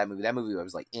 committed to that movie. That movie I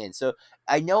was like in. So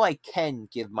I know I can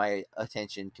give my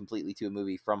attention completely to a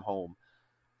movie from home.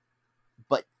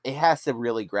 but it has to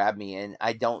really grab me, and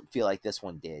I don't feel like this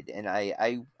one did. And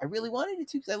I really wanted it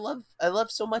to, because I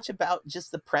love so much about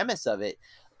just the premise of it,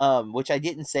 which I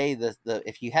didn't say. The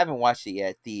if you haven't watched it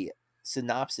yet, the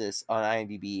synopsis on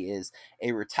IMDb is: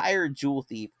 a retired jewel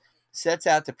thief sets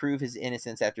out to prove his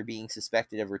innocence after being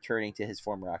suspected of returning to his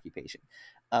former occupation.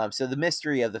 So the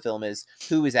mystery of the film is,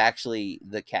 who is actually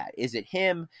the cat? Is it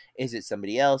him? Is it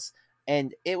somebody else?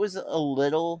 And it was a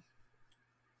little,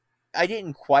 I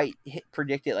didn't quite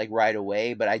predict it like right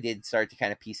away, but I did start to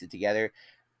kind of piece it together.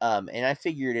 And I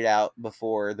figured it out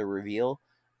before the reveal.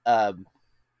 But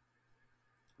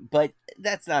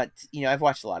that's not, I've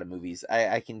watched a lot of movies.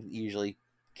 I can usually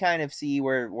kind of see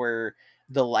where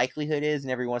the likelihood is,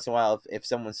 and every once in a while, if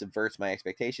someone subverts my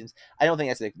expectations, I don't think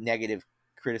that's a negative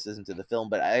criticism to the film,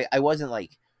 but I wasn't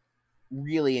like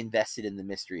really invested in the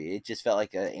mystery. It just felt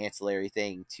like an ancillary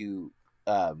thing to,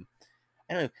 I don't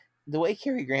know, the way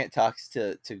Cary Grant talks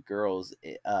to girls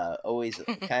always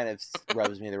kind of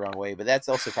rubs me the wrong way, but that's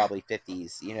also probably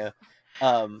 50s,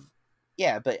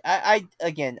 yeah, but I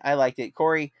again, I liked it.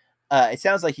 Corey, it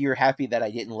sounds like you were happy that I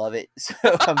didn't love it, so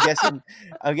I'm guessing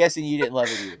you didn't love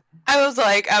it either. I was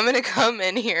like, I'm gonna come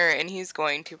in here and he's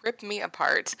going to rip me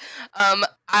apart.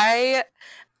 I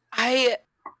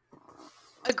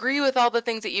agree with all the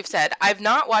things that you've said. I've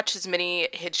not watched as many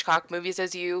Hitchcock movies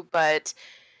as you, but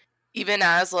even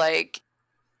as like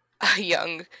a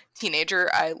young teenager,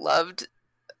 I loved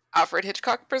Alfred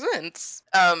Hitchcock Presents.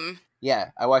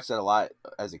 Yeah, I watched that a lot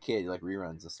as a kid, like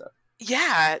reruns and stuff.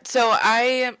 Yeah, so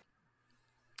I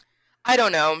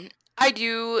don't know. I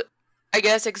do, I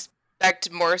guess,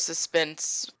 expect more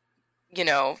suspense,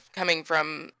 coming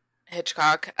from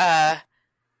Hitchcock.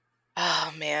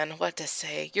 Oh man, what to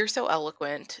say? You're so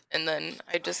eloquent, and then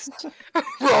I just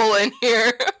roll in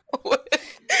here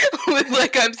with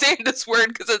like, I'm saying this word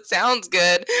because it sounds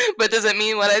good, but doesn't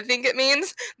mean what I think it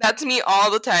means. That's me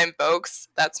all the time, folks.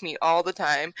 That's me all the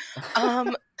time.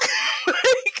 And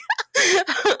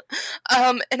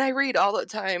I read all the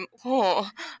time. Oh,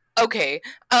 okay.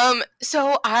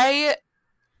 So I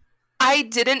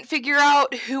didn't figure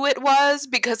out who it was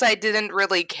because I didn't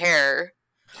really care.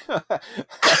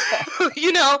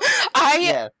 Yeah.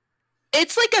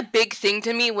 It's like a big thing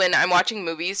to me when I'm watching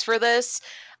movies for this,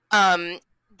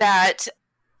 that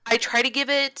I try to give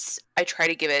it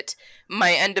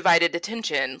my undivided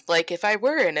attention. Like if I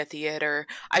were in a theater,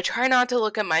 I try not to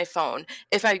look at my phone.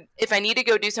 If I need to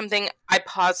go do something, I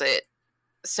pause it.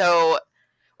 So,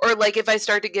 or like if I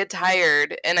start to get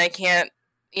tired and I can't,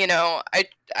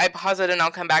 I pause it and I'll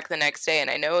come back the next day. And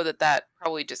I know that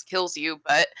probably just kills you,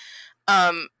 but,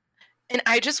 and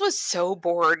I just was so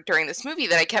bored during this movie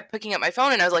that I kept picking up my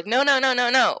phone and I was like, no,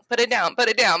 put it down.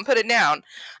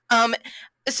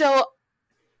 So,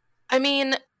 I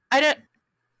mean, I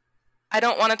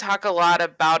don't want to talk a lot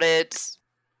about it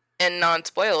in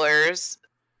non-spoilers.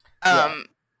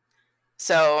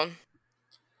 So.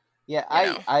 Yeah,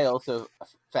 I also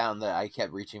found that I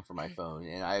kept reaching for my phone,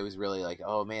 and I was really like,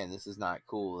 oh man, this is not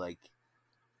cool. Like,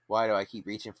 why do I keep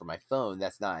reaching for my phone?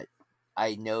 That's not,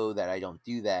 I know that I don't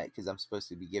do that because I'm supposed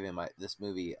to be giving this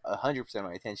movie 100% of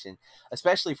my attention,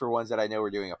 especially for ones that I know we're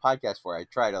doing a podcast for. I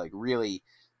try to like really,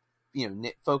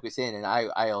 focus in, and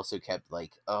I also kept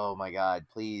like, oh my God,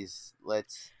 please,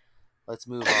 let's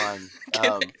move on.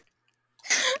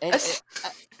 And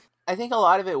I think a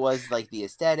lot of it was like the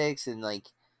aesthetics and like,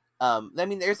 I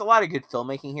mean, there's a lot of good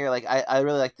filmmaking here. Like, I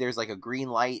really like, there's like a green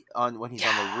light on when he's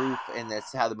on the roof, and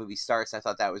that's how the movie starts. I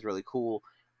thought that was really cool.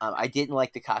 I didn't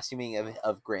like the costuming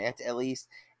of Grant, at least.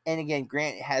 And again,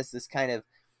 Grant has this kind of,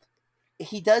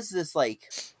 he does this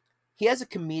like, he has a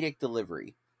comedic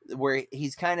delivery where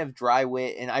he's kind of dry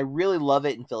wit, and I really love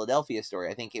it in Philadelphia Story.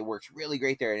 I think it works really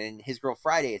great there. And in His Girl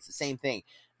Friday, it's the same thing.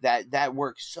 That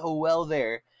works so well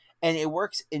there, and it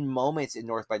works in moments in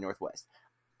North by Northwest.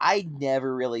 I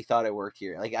never really thought it worked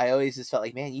here. Like, I always just felt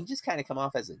like, man, you just kind of come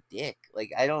off as a dick.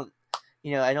 Like, I don't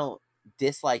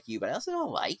dislike you, but I also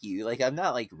don't like you. Like, I'm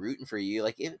not like rooting for you.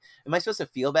 Like, am I supposed to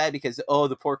feel bad because, oh,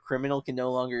 the poor criminal can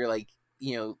no longer like,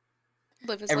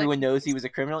 everyone knows he was a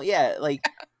criminal? Yeah, like,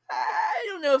 I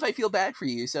don't know if I feel bad for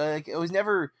you. So like, I was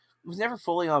never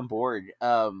fully on board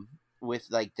with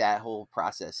like that whole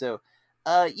process. So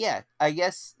yeah, I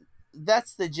guess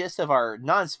that's the gist of our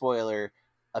non-spoiler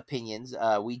opinions.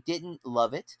 We didn't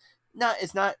love it.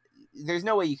 There's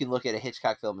no way you can look at a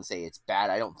Hitchcock film and say it's bad.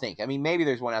 I don't think. I mean, maybe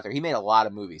there's one out there. He made a lot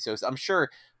of movies, so I'm sure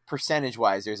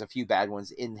percentage-wise there's a few bad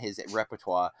ones in his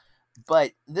repertoire.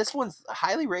 But this one's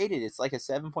highly rated. It's like a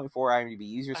 7.4 IMDb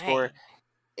user score.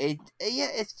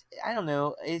 It's I don't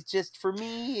know. It's just, for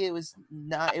me, it was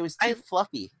too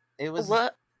fluffy. It was.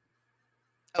 What?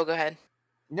 Oh, go ahead.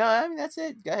 No, I mean that's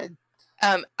it. Go ahead.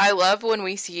 I love when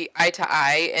we see eye to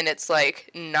eye and it's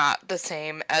like not the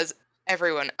same as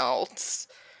everyone else.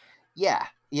 Yeah,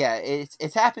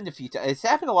 it's happened a few times. It's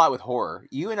happened a lot with horror.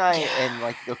 You and I, and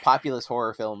like the populist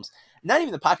horror films. Not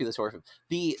even the populist horror film.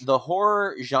 The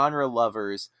horror genre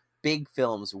lovers, big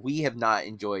films. We have not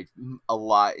enjoyed a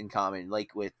lot in common.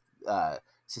 Like with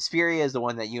Suspiria is the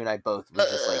one that you and I both were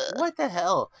just like, what the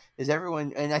hell is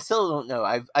everyone? And I still don't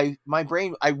know. My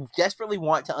brain. I desperately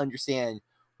want to understand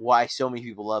why so many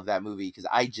people love that movie because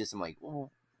I just am like,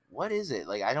 well, what is it?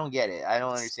 Like, I don't get it. I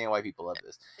don't understand why people love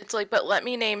this. It's like, but let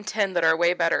me name 10 that are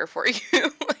way better for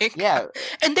you. Like, yeah,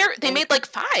 and they made like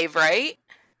 5, right?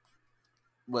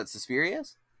 What,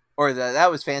 Suspiria's? Or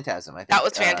that was Phantasm, I think. That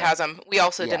was Phantasm. We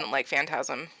also yeah. didn't like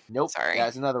Phantasm. Nope. Sorry.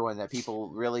 That's another one that people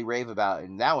really rave about,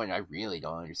 and that one I really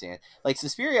don't understand. Like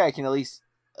Suspiria, I can at least,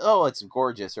 it's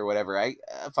gorgeous or whatever.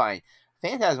 Fine.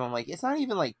 Phantasm, I'm like, it's not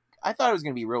even like, I thought it was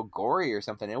going to be real gory or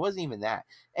something. It wasn't even that.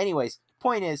 Anyways,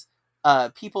 point is,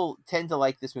 people tend to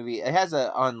like this movie. It has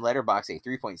on Letterboxd a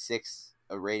 3.6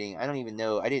 rating. I don't even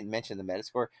know. I didn't mention the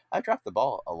Metascore. I dropped the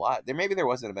ball a lot. Maybe there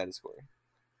wasn't a Metascore.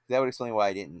 That would explain why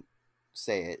I didn't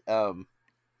say it.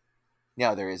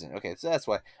 No, there isn't. Okay, so that's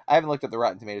why I haven't looked at the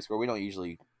Rotten Tomatoes score. We don't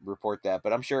usually report that,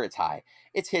 but I'm sure it's high.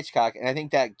 It's Hitchcock, and I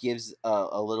think that gives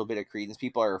a little bit of credence.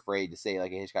 People are afraid to say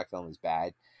like a Hitchcock film is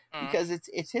bad because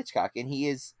it's Hitchcock, and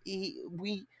he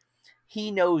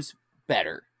knows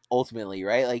better ultimately,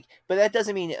 right? Like, but that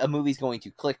doesn't mean a movie's going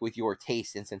to click with your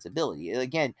taste and sensibility.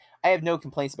 Again, I have no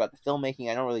complaints about the filmmaking.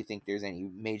 I don't really think there's any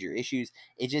major issues.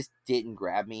 It just didn't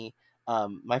grab me.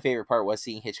 My favorite part was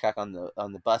seeing Hitchcock on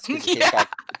the bus because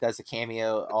Hitchcock does a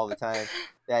cameo all the time.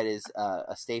 That is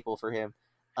a staple for him.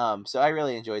 So I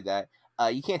really enjoyed that.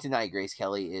 You can't deny Grace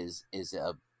Kelly is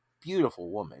a beautiful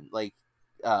woman. Like,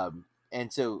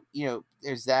 and so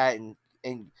there's that, and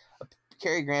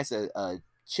Cary Grant's a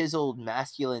chiseled,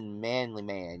 masculine, manly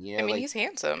man. I mean, he's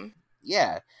handsome.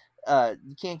 Yeah.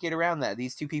 You can't get around that.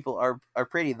 These two people are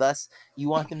pretty. Thus, you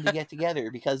want them to get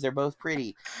together because they're both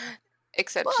pretty.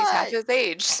 Except she's half his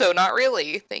age, so not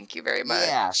really. Thank you very much.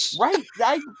 Yeah, right.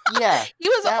 He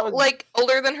was like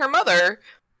older than her mother,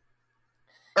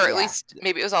 or at least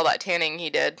maybe it was all that tanning he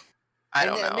did. I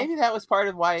don't know. Maybe that was part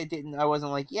of why I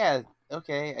wasn't like, yeah,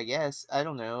 okay, I guess. I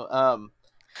don't know.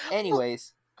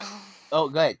 Anyways, go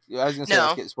ahead. I was gonna say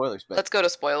let's get spoilers, but let's go to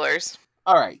spoilers.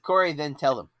 All right, Corey, then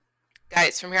tell them.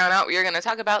 Guys, from here on out, we are going to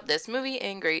talk about this movie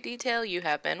in great detail. You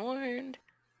have been warned.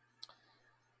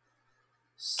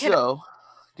 So,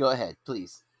 go ahead,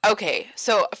 please. Okay,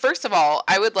 so first of all,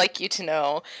 I would like you to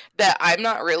know that I'm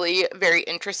not really very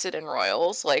interested in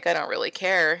royals. Like, I don't really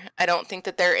care. I don't think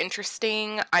that they're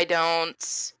interesting. I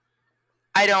don't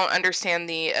understand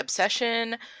the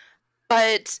obsession.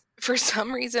 But for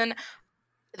some reason,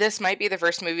 this might be the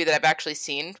first movie that I've actually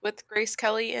seen with Grace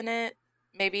Kelly in it.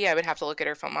 Maybe I would have to look at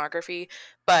her filmography.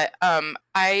 But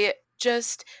it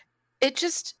just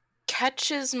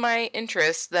catches my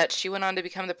interest that she went on to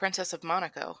become the Princess of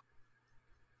Monaco.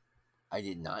 I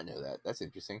did not know that. That's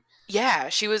interesting. Yeah,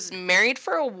 she was married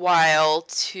for a while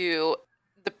to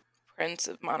the Prince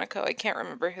of Monaco. I can't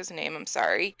remember his name. I'm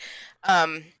sorry.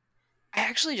 I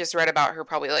actually just read about her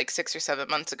probably like 6 or 7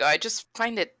 months ago. I just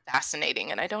find it fascinating,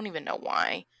 and I don't even know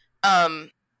why.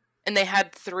 And they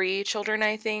had 3 children,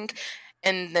 I think,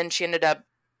 and then she ended up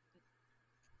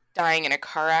dying in a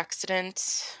car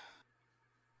accident.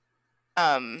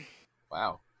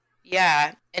 Wow.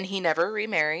 Yeah, and he never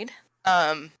remarried.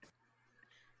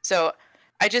 So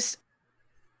I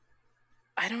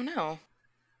don't know.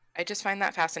 I just find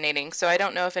that fascinating. So I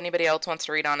don't know if anybody else wants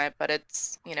to read on it, but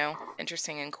it's,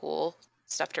 interesting and cool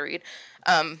stuff to read.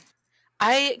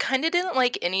 I kind of didn't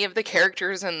like any of the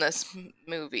characters in this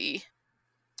movie.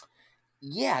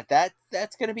 Yeah,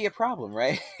 that's going to be a problem,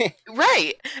 right?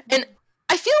 Right. And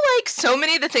I feel like so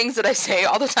many of the things that I say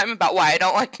all the time about why I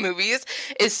don't like movies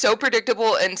is so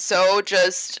predictable and so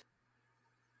just,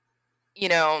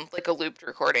 like a looped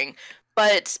recording.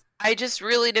 But I just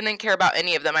really didn't care about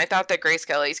any of them. I thought that Grace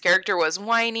Kelly's character was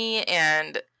whiny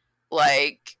and,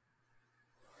 like,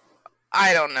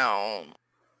 I don't know.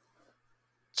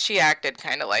 She acted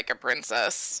kind of like a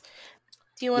princess.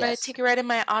 Do you want to take a ride in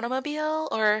my automobile?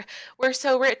 Or we're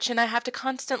so rich and I have to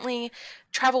constantly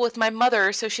travel with my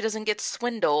mother so she doesn't get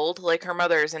swindled, like her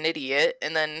mother's an idiot.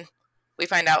 And then we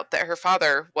find out that her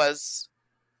father was,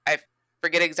 I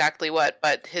forget exactly what,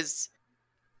 but he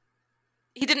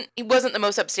wasn't the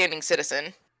most upstanding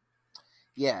citizen.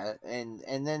 Yeah, and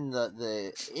then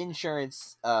the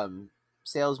insurance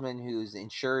salesman who's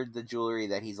insured the jewelry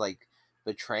that he's like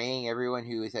betraying everyone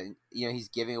who is he's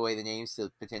giving away the names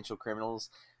to potential criminals.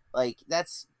 Like,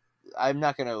 that's I'm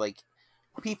not gonna like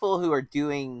people who are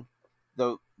doing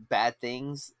the bad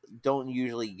things don't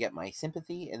usually get my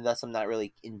sympathy, and thus I'm not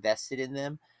really invested in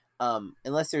them.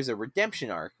 Unless there's a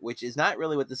redemption arc, which is not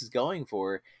really what this is going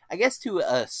for. I guess to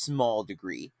a small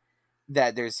degree,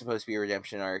 that there's supposed to be a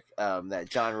redemption arc. That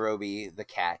John Roby, the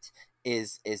cat,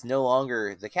 is no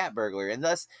longer the cat burglar, and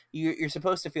thus you're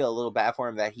supposed to feel a little bad for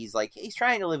him that he's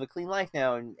trying to live a clean life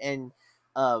now, and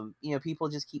people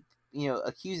just keep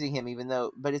accusing him, even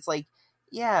though, but it's like,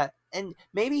 yeah, and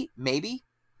maybe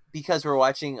because we're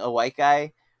watching a white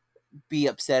guy be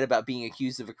upset about being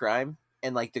accused of a crime,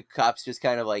 and like the cops just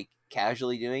kind of like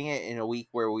casually doing it in a week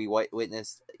where we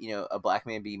witnessed a black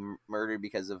man be murdered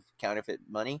because of counterfeit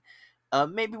money.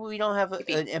 Maybe we don't have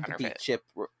an empathy chip,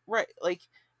 right? Like,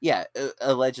 yeah,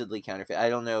 allegedly counterfeit. I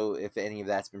don't know if any of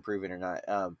that's been proven or not.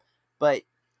 But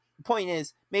the point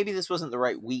is, maybe this wasn't the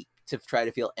right week to try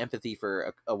to feel empathy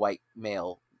for a white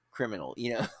male criminal.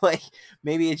 Like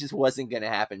maybe it just wasn't going to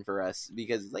happen for us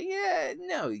because, like, yeah,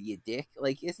 no, you dick.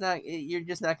 Like, it's not. You're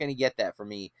just not going to get that from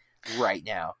me right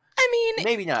now. I mean,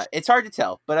 maybe not. It's hard to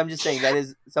tell, but I'm just saying that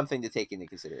is something to take into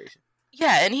consideration.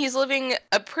 Yeah, and he's living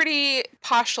a pretty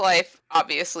posh life,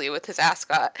 obviously, with his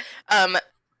ascot. He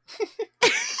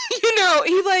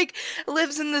like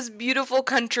lives in this beautiful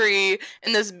country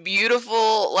in this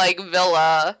beautiful like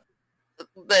villa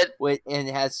and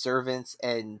has servants,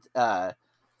 and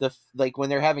when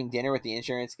they're having dinner with the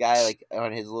insurance guy, like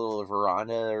on his little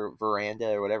veranda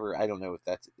or whatever. I don't know if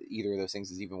that's either of those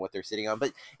things is even what they're sitting on,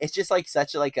 but it's just like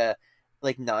such a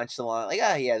nonchalant, like,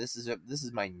 oh yeah, this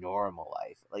is my normal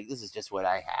life, like this is just what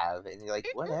I have, and you're like,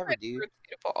 whatever, dude.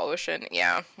 Beautiful ocean,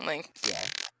 yeah, like, yeah,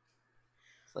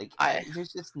 it's like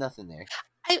there's just nothing there.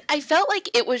 I felt like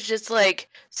it was just like,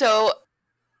 so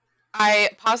I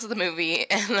paused the movie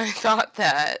and I thought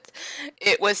that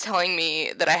it was telling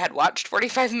me that I had watched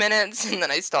 45 minutes and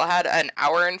then I still had an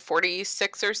hour and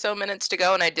 46 or so minutes to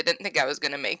go, and I didn't think I was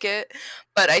going to make it,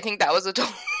 but I think that was a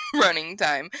total running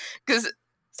time, because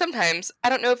sometimes, I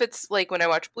don't know if it's like when I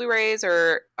watch Blu-rays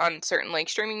or on certain like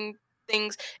streaming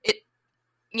things, it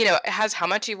has how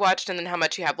much you've watched and then how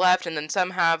much you have left, and then some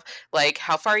have like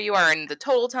how far you are in the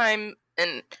total time,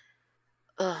 and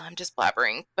I'm just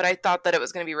blabbering, but I thought that it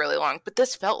was going to be really long, but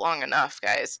this felt long enough,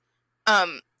 guys.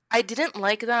 I didn't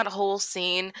like that whole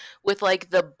scene with like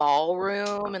the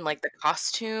ballroom and like the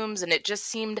costumes, and it just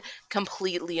seemed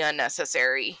completely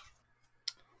unnecessary.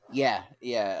 Yeah.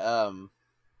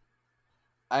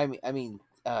 I mean,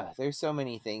 there's so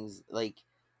many things, like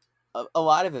a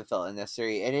lot of it felt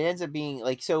unnecessary, and it ends up being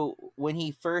like, so when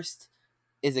he first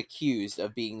is accused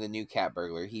of being the new cat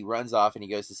burglar, he runs off and he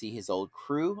goes to see his old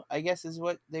crew, I guess is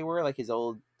what they were, like his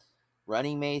old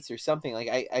running mates or something. Like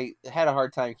I had a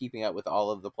hard time keeping up with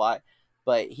all of the plot,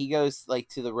 but he goes like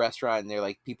to the restaurant, and they're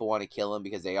like, people want to kill him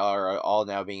because they are all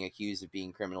now being accused of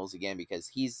being criminals again because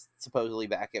he's supposedly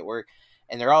back at work,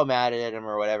 and they're all mad at him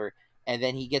or whatever. And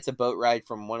then he gets a boat ride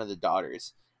from one of the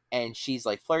daughters, and she's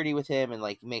like flirty with him and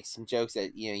like makes some jokes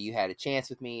that, you had a chance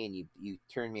with me and you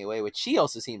turned me away, which she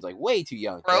also seems like way too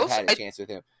young to have had a chance with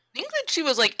him. I think that she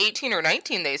was like 18 or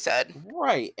 19, they said.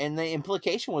 Right. And the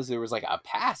implication was there was like a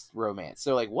past romance.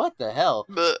 So like, what the hell?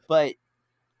 But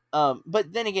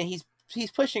then again, he's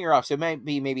pushing her off. So it might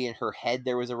be maybe in her head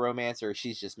there was a romance, or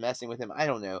she's just messing with him. I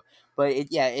don't know. But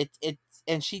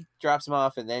and she drops him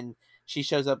off, and then she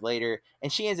shows up later, and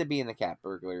she ends up being the cat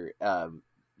burglar,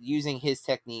 using his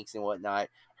techniques and whatnot.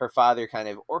 Her father kind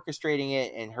of orchestrating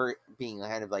it, and her being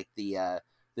kind of like the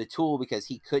tool because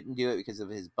he couldn't do it because of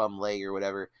his bum leg or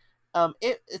whatever.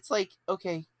 It's like,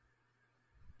 okay,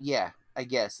 yeah, I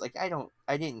guess. Like, I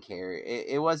didn't care.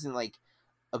 It wasn't like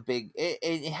a big.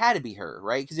 It had to be her,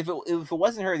 right? Because if it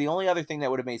wasn't her, the only other thing that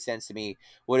would have made sense to me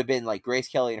would have been like Grace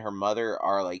Kelly and her mother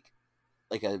are like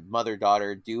a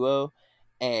mother-daughter duo,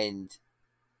 and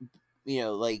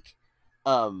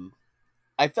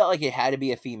I felt like it had to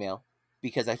be a female,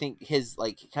 because I think his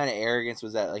like kind of arrogance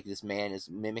was that like this man is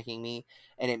mimicking me,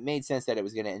 and it made sense that it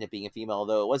was going to end up being a female,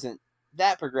 although it wasn't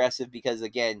that progressive because,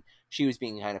 again, she was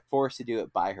being kind of forced to do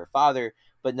it by her father,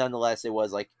 but nonetheless it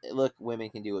was like, look, women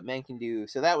can do what men can do,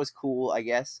 so that was cool, I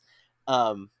guess.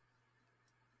 But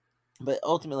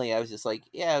ultimately I was just like,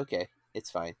 yeah, okay,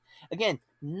 it's fine. Again,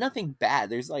 nothing bad.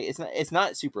 There's like, it's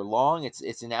not super long.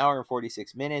 It's an hour and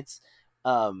 46 minutes.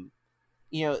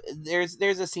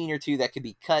 There's a scene or two that could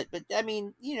be cut, but I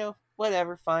mean,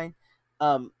 whatever, fine.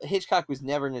 Hitchcock was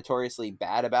never notoriously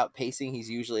bad about pacing. He's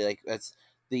usually like, I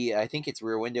think it's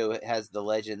Rear Window has the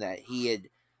legend that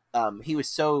he was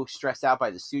so stressed out by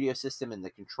the studio system and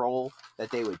the control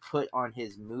that they would put on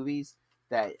his movies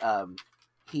that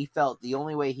he felt the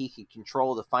only way he could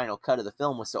control the final cut of the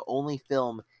film was to only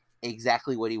film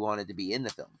exactly what he wanted to be in the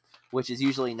film, which is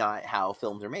usually not how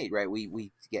films are made, right?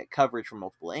 We get coverage from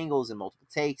multiple angles and multiple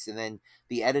takes, and then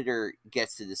the editor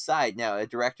gets to decide. Now, a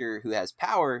director who has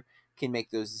power can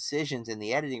make those decisions in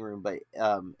the editing room, but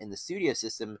in the studio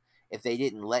system, if they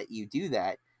didn't let you do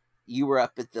that, you were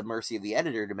up at the mercy of the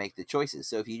editor to make the choices.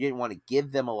 So if you didn't want to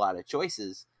give them a lot of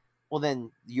choices, well,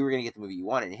 then you were going to get the movie you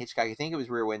wanted. And Hitchcock, I think it was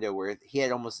Rear Window, where he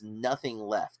had almost nothing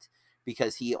left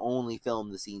because he only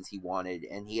filmed the scenes he wanted,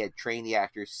 and he had trained the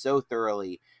actors so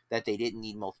thoroughly that they didn't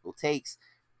need multiple takes.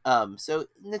 So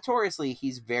notoriously,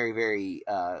 he's very, very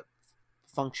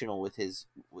functional with his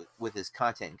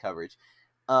content and coverage.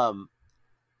 So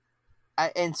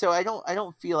I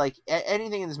don't feel like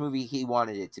anything in this movie he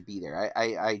wanted it to be there.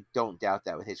 I don't doubt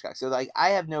that with Hitchcock. So like I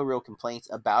have no real complaints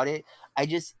about it.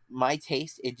 My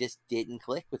taste, it just didn't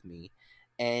click with me,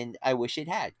 and I wish it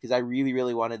had, because I really,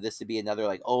 really wanted this to be another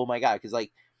like, oh my god, because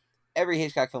like every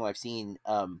Hitchcock film I've seen,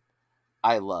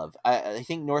 I love. I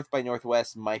think North by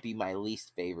Northwest might be my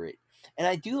least favorite, and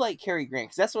I do like Cary Grant,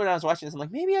 because that's when I was watching this. I'm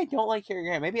like, maybe I don't like Cary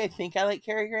Grant. Maybe I think I like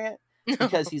Cary Grant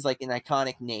because he's like an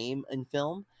iconic name in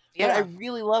film. Yeah. But I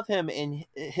really love him in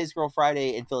His Girl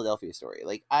Friday and Philadelphia Story.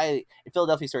 Like in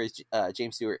Philadelphia Story is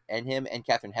James Stewart and him and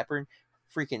Katharine Hepburn.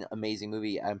 Freaking amazing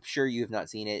movie. I'm sure you have not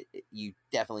seen it. You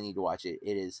definitely need to watch it.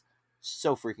 It is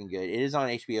so freaking good. It is on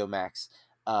HBO Max.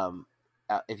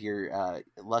 If you're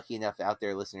lucky enough out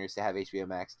there, listeners, to have HBO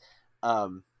Max,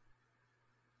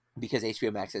 because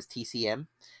HBO Max has TCM,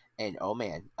 and oh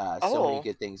man, so many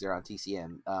good things are on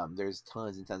TCM. There's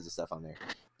tons and tons of stuff on there.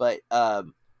 But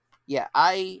yeah,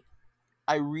 I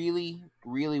really,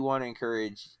 really want to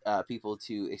encourage people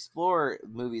to explore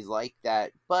movies like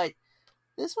that, but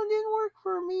this one didn't work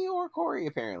for me or Corey,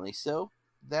 apparently. So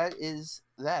that is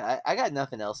that. I got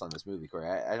nothing else on this movie, Corey.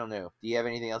 I don't know. Do you have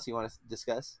anything else you want to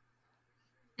discuss?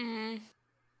 No.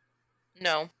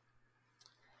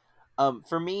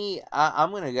 For me,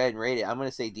 I'm gonna go ahead and rate it. I'm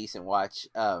gonna say decent watch.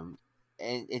 And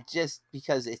it just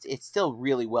because it's still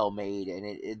really well made,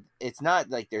 and it's not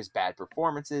like there's bad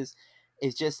performances.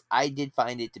 It's just I did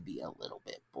find it to be a little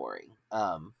bit boring.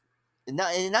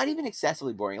 Not even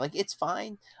excessively boring. Like, it's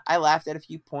fine. I laughed at a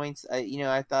few points.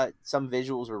 I thought some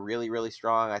visuals were really, really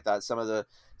strong. I thought some of the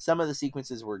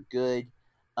sequences were good.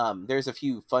 There's a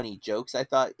few funny jokes I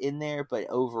thought in there, but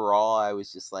overall I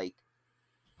was just like,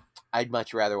 I'd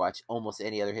much rather watch almost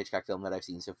any other Hitchcock film that I've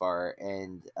seen so far.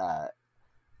 And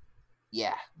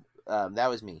yeah, that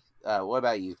was me. What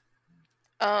about you?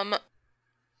 I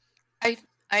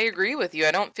agree with you.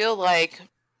 I don't feel like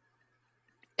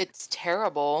it's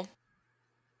terrible.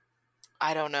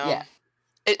 I don't know. Yeah.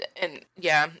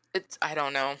 I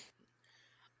don't know.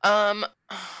 I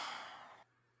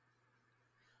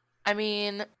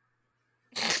mean,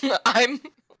 I'm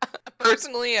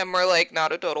more like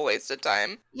not a total waste of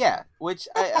time. Yeah, which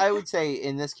I would say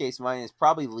in this case mine is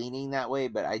probably leaning that way,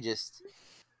 but I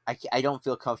don't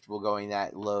feel comfortable going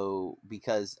that low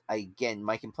because, again,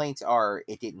 my complaints are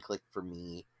it didn't click for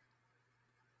me,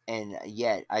 and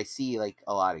yet I see like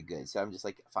a lot of good, so I'm just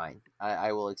like, fine,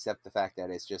 I will accept the fact that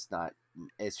it's just not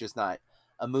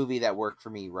a movie that worked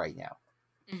for me right now.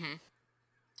 Mm-hmm.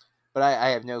 But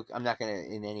I'm not going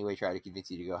to in any way try to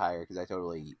convince you to go higher, because I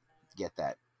totally get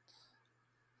that.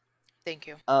 Thank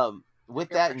you. With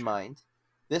that in mind,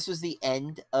 this was the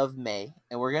end of May,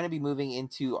 and we're going to be moving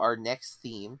into our next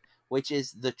theme, which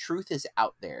is The Truth Is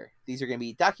Out There. These are going to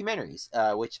be documentaries,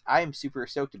 which I'm super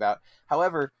stoked about.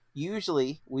 However,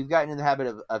 usually we've gotten in the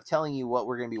habit of telling you what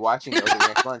we're going to be watching over the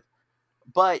next month,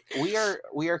 but we are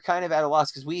kind of at a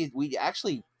loss, because we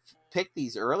actually picked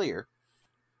these earlier,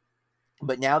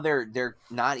 but now they're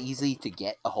not easy to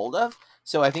get a hold of.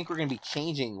 So I think we're going to be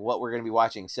changing what we're going to be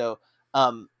watching. So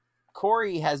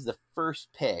Corey has the first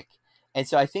pick, and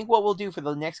so I think what we'll do for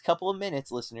the next couple of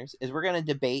minutes, listeners, is we're going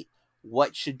to debate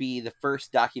what should be the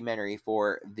first documentary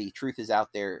for the Truth Is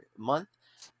Out There month.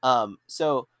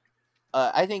 So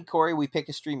I think, Corey, we pick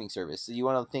a streaming service. So you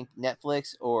want to think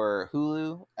Netflix or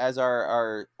Hulu as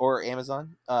our or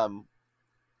Amazon?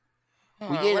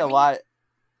 We did a lot.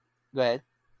 Go ahead.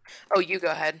 Oh, you go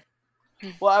ahead.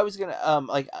 Well, I was gonna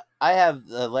I have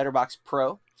the Letterboxd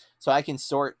Pro, so I can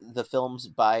sort the films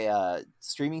by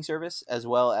streaming service as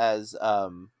well as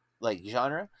like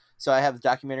genre. So I have the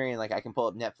documentary, and like I can pull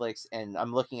up Netflix, and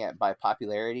I'm looking at by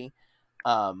popularity,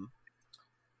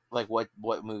 like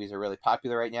what movies are really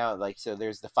popular right now. Like, so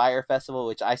there's the Fire Festival,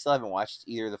 which I still haven't watched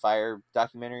either of the Fire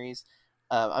documentaries.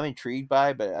 I'm intrigued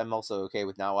by, but I'm also okay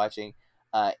with not watching.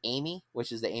 Amy,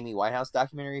 which is the Amy Winehouse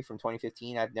documentary from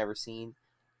 2015, I've never seen.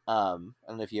 I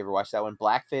don't know if you ever watched that one.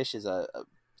 Blackfish is a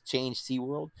changed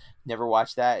SeaWorld. Never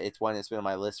watched that. It's one that's been on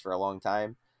my list for a long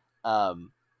time.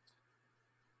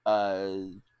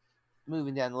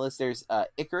 moving down the list, there's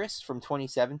Icarus from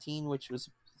 2017, which was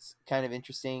kind of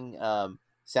interesting.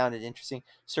 Sounded interesting.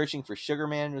 Searching for Sugar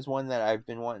Man was one that I've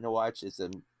been wanting to watch. It's a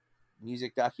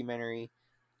music documentary.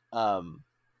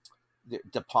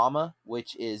 De Palma,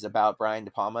 which is about Brian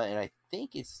De Palma, and I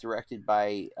think it's directed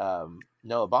by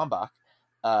Noah Baumbach,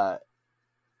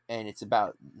 and it's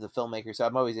about the filmmaker. So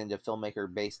I'm always into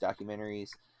filmmaker-based documentaries.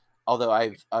 Although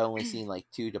I only seen like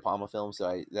 2 De Palma films,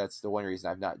 so that's the one reason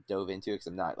I've not dove into it, because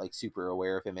I'm not like super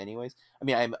aware of him anyways. I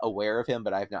mean, I'm aware of him,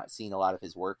 but I've not seen a lot of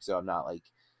his work, so I'm not like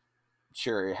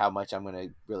sure how much I'm going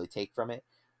to really take from it.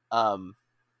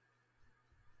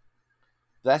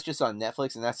 That's just on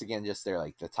Netflix, and that's again just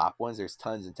the top ones. There's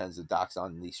tons and tons of docs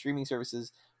on these streaming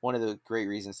services. One of the great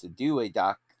reasons to do a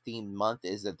doc themed month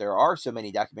is that there are so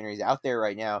many documentaries out there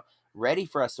right now ready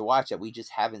for us to watch that we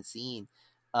just haven't seen.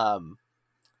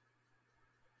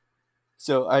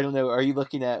 So I don't know. Are you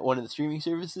looking at one of the streaming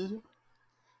services?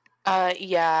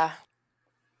 Yeah.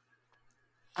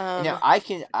 Now I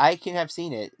can have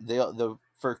seen it. The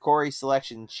for Corey's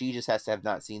selection, she just has to have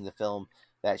not seen the film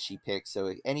that she picked.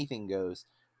 So anything goes.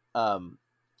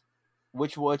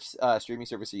 Which streaming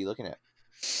service are you looking at?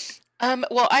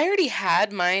 Well, I already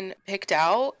had mine picked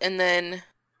out, and then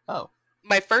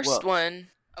my first one.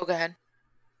 Oh, go ahead.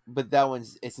 But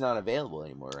that it's not available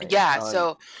anymore, right? Yeah,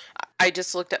 so I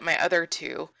just looked at my other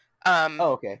 2.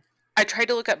 Okay. I tried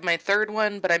to look up my third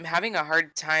one, but I'm having a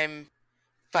hard time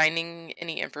finding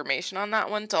any information on that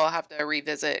one, so I'll have to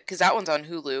revisit, because that one's on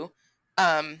Hulu.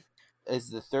 Is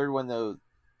the third one, though?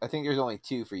 I think there's only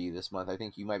 2 for you this month. I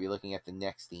think you might be looking at the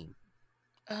next theme.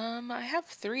 I have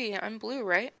 3. I'm blue,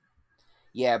 right?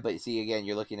 Yeah, but see, again,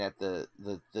 you're looking at the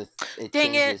it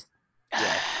Dang changes. it!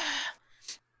 Yeah.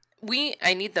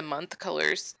 I need the month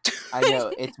colors. I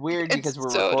know it's weird because we're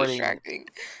so recording. Distracting.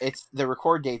 It's the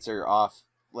record dates are off,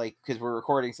 like because we're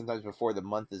recording sometimes before the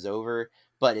month is over,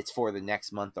 but it's for the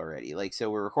next month already. Like so,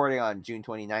 we're recording on June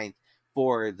 29th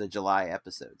for the July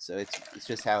episode. So it's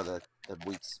just how the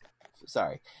weeks.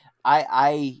 Sorry,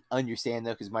 I understand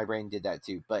though because my brain did that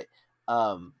too. But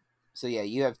so yeah,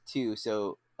 you have 2.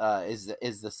 So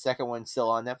is the second one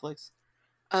still on Netflix?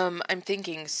 I'm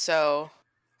thinking so.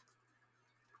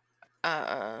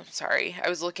 Sorry, I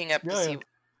was looking up to see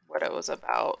what it was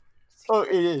about. Oh,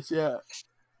 it is, yeah.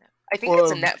 I think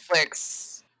it's a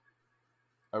Netflix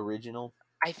original.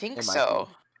 I think so.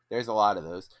 There's a lot of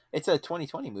those. It's a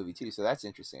 2020 movie too, so that's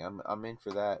interesting. I'm in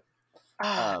for that.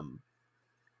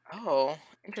 Oh,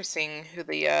 interesting. Who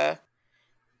the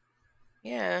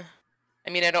yeah. I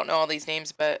mean, I don't know all these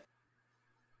names, but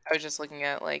I was just looking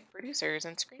at like producers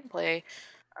and screenplay.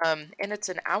 And it's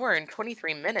an hour and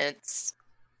 23 minutes.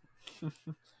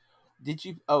 Did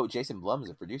you? Oh, Jason Blum is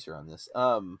a producer on this.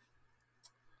 I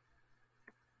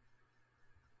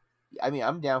mean,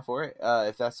 I'm down for it.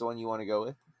 If that's the one you want to go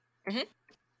with. Mm-hmm.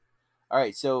 All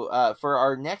right. So, for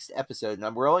our next episode,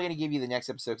 and we're only going to give you the next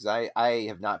episode because I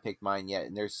have not picked mine yet,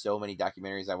 and there's so many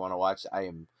documentaries I want to watch. I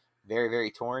am very, very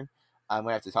torn. I'm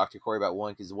gonna have to talk to Corey about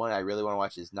one because the one I really want to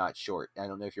watch is not short. I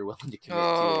don't know if you're willing to commit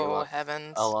to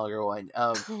heavens. a longer one.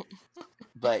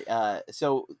 But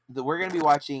so we're going to be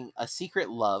watching A Secret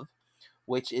Love,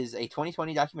 which is a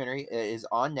 2020 documentary. It is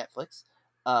on Netflix.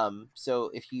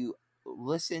 So if you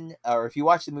listen or if you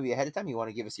watch the movie ahead of time, you want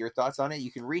to give us your thoughts on it,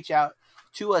 you can reach out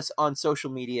to us on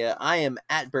social media. I am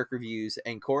at Burke Reviews,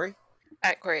 and Corey?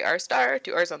 At Corey R Star,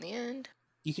 2 R's on the end.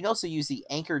 You can also use the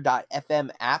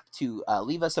Anchor.fm app to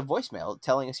leave us a voicemail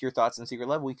telling us your thoughts on Secret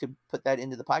Love. We could put that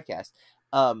into the podcast.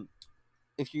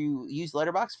 If you use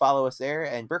Letterboxd, follow us there,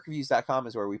 and BurkeReviews.com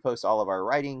is where we post all of our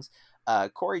writings.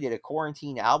 Corey did a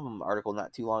quarantine album article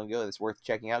not too long ago that's worth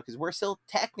checking out because we're still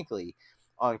technically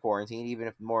on quarantine, even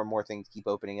if more and more things keep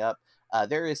opening up.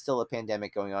 There is still a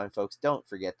pandemic going on, folks. Don't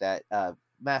forget that.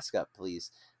 Mask up, please.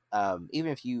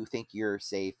 Even if you think you're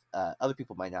safe, other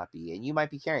people might not be, and you might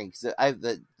be carrying. Because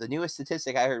the newest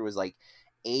statistic I heard was like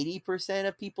 80%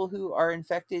 of people who are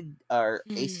infected are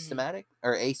asymptomatic,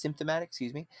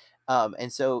 excuse me.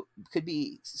 And so could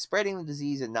be spreading the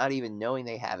disease and not even knowing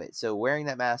they have it. So wearing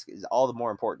that mask is all the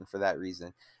more important for that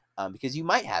reason, because you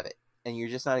might have it and you're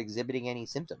just not exhibiting any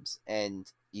symptoms, and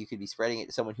you could be spreading it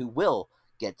to someone who will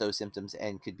get those symptoms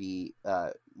and could be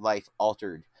life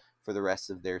altered for the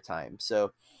rest of their time.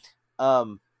 So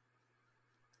I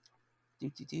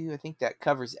think that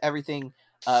covers everything.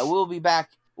 We'll be back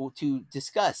to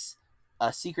discuss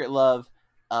Secret Love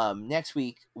next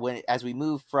week as we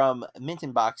move from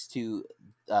Minton Box to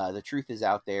The Truth Is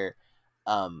Out There.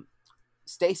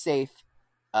 Stay safe,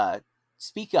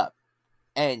 speak up,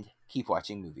 and keep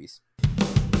watching movies.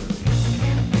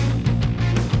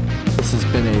 This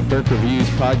has been a Burke Reviews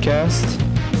podcast.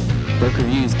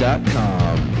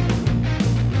 BurkeReviews.com.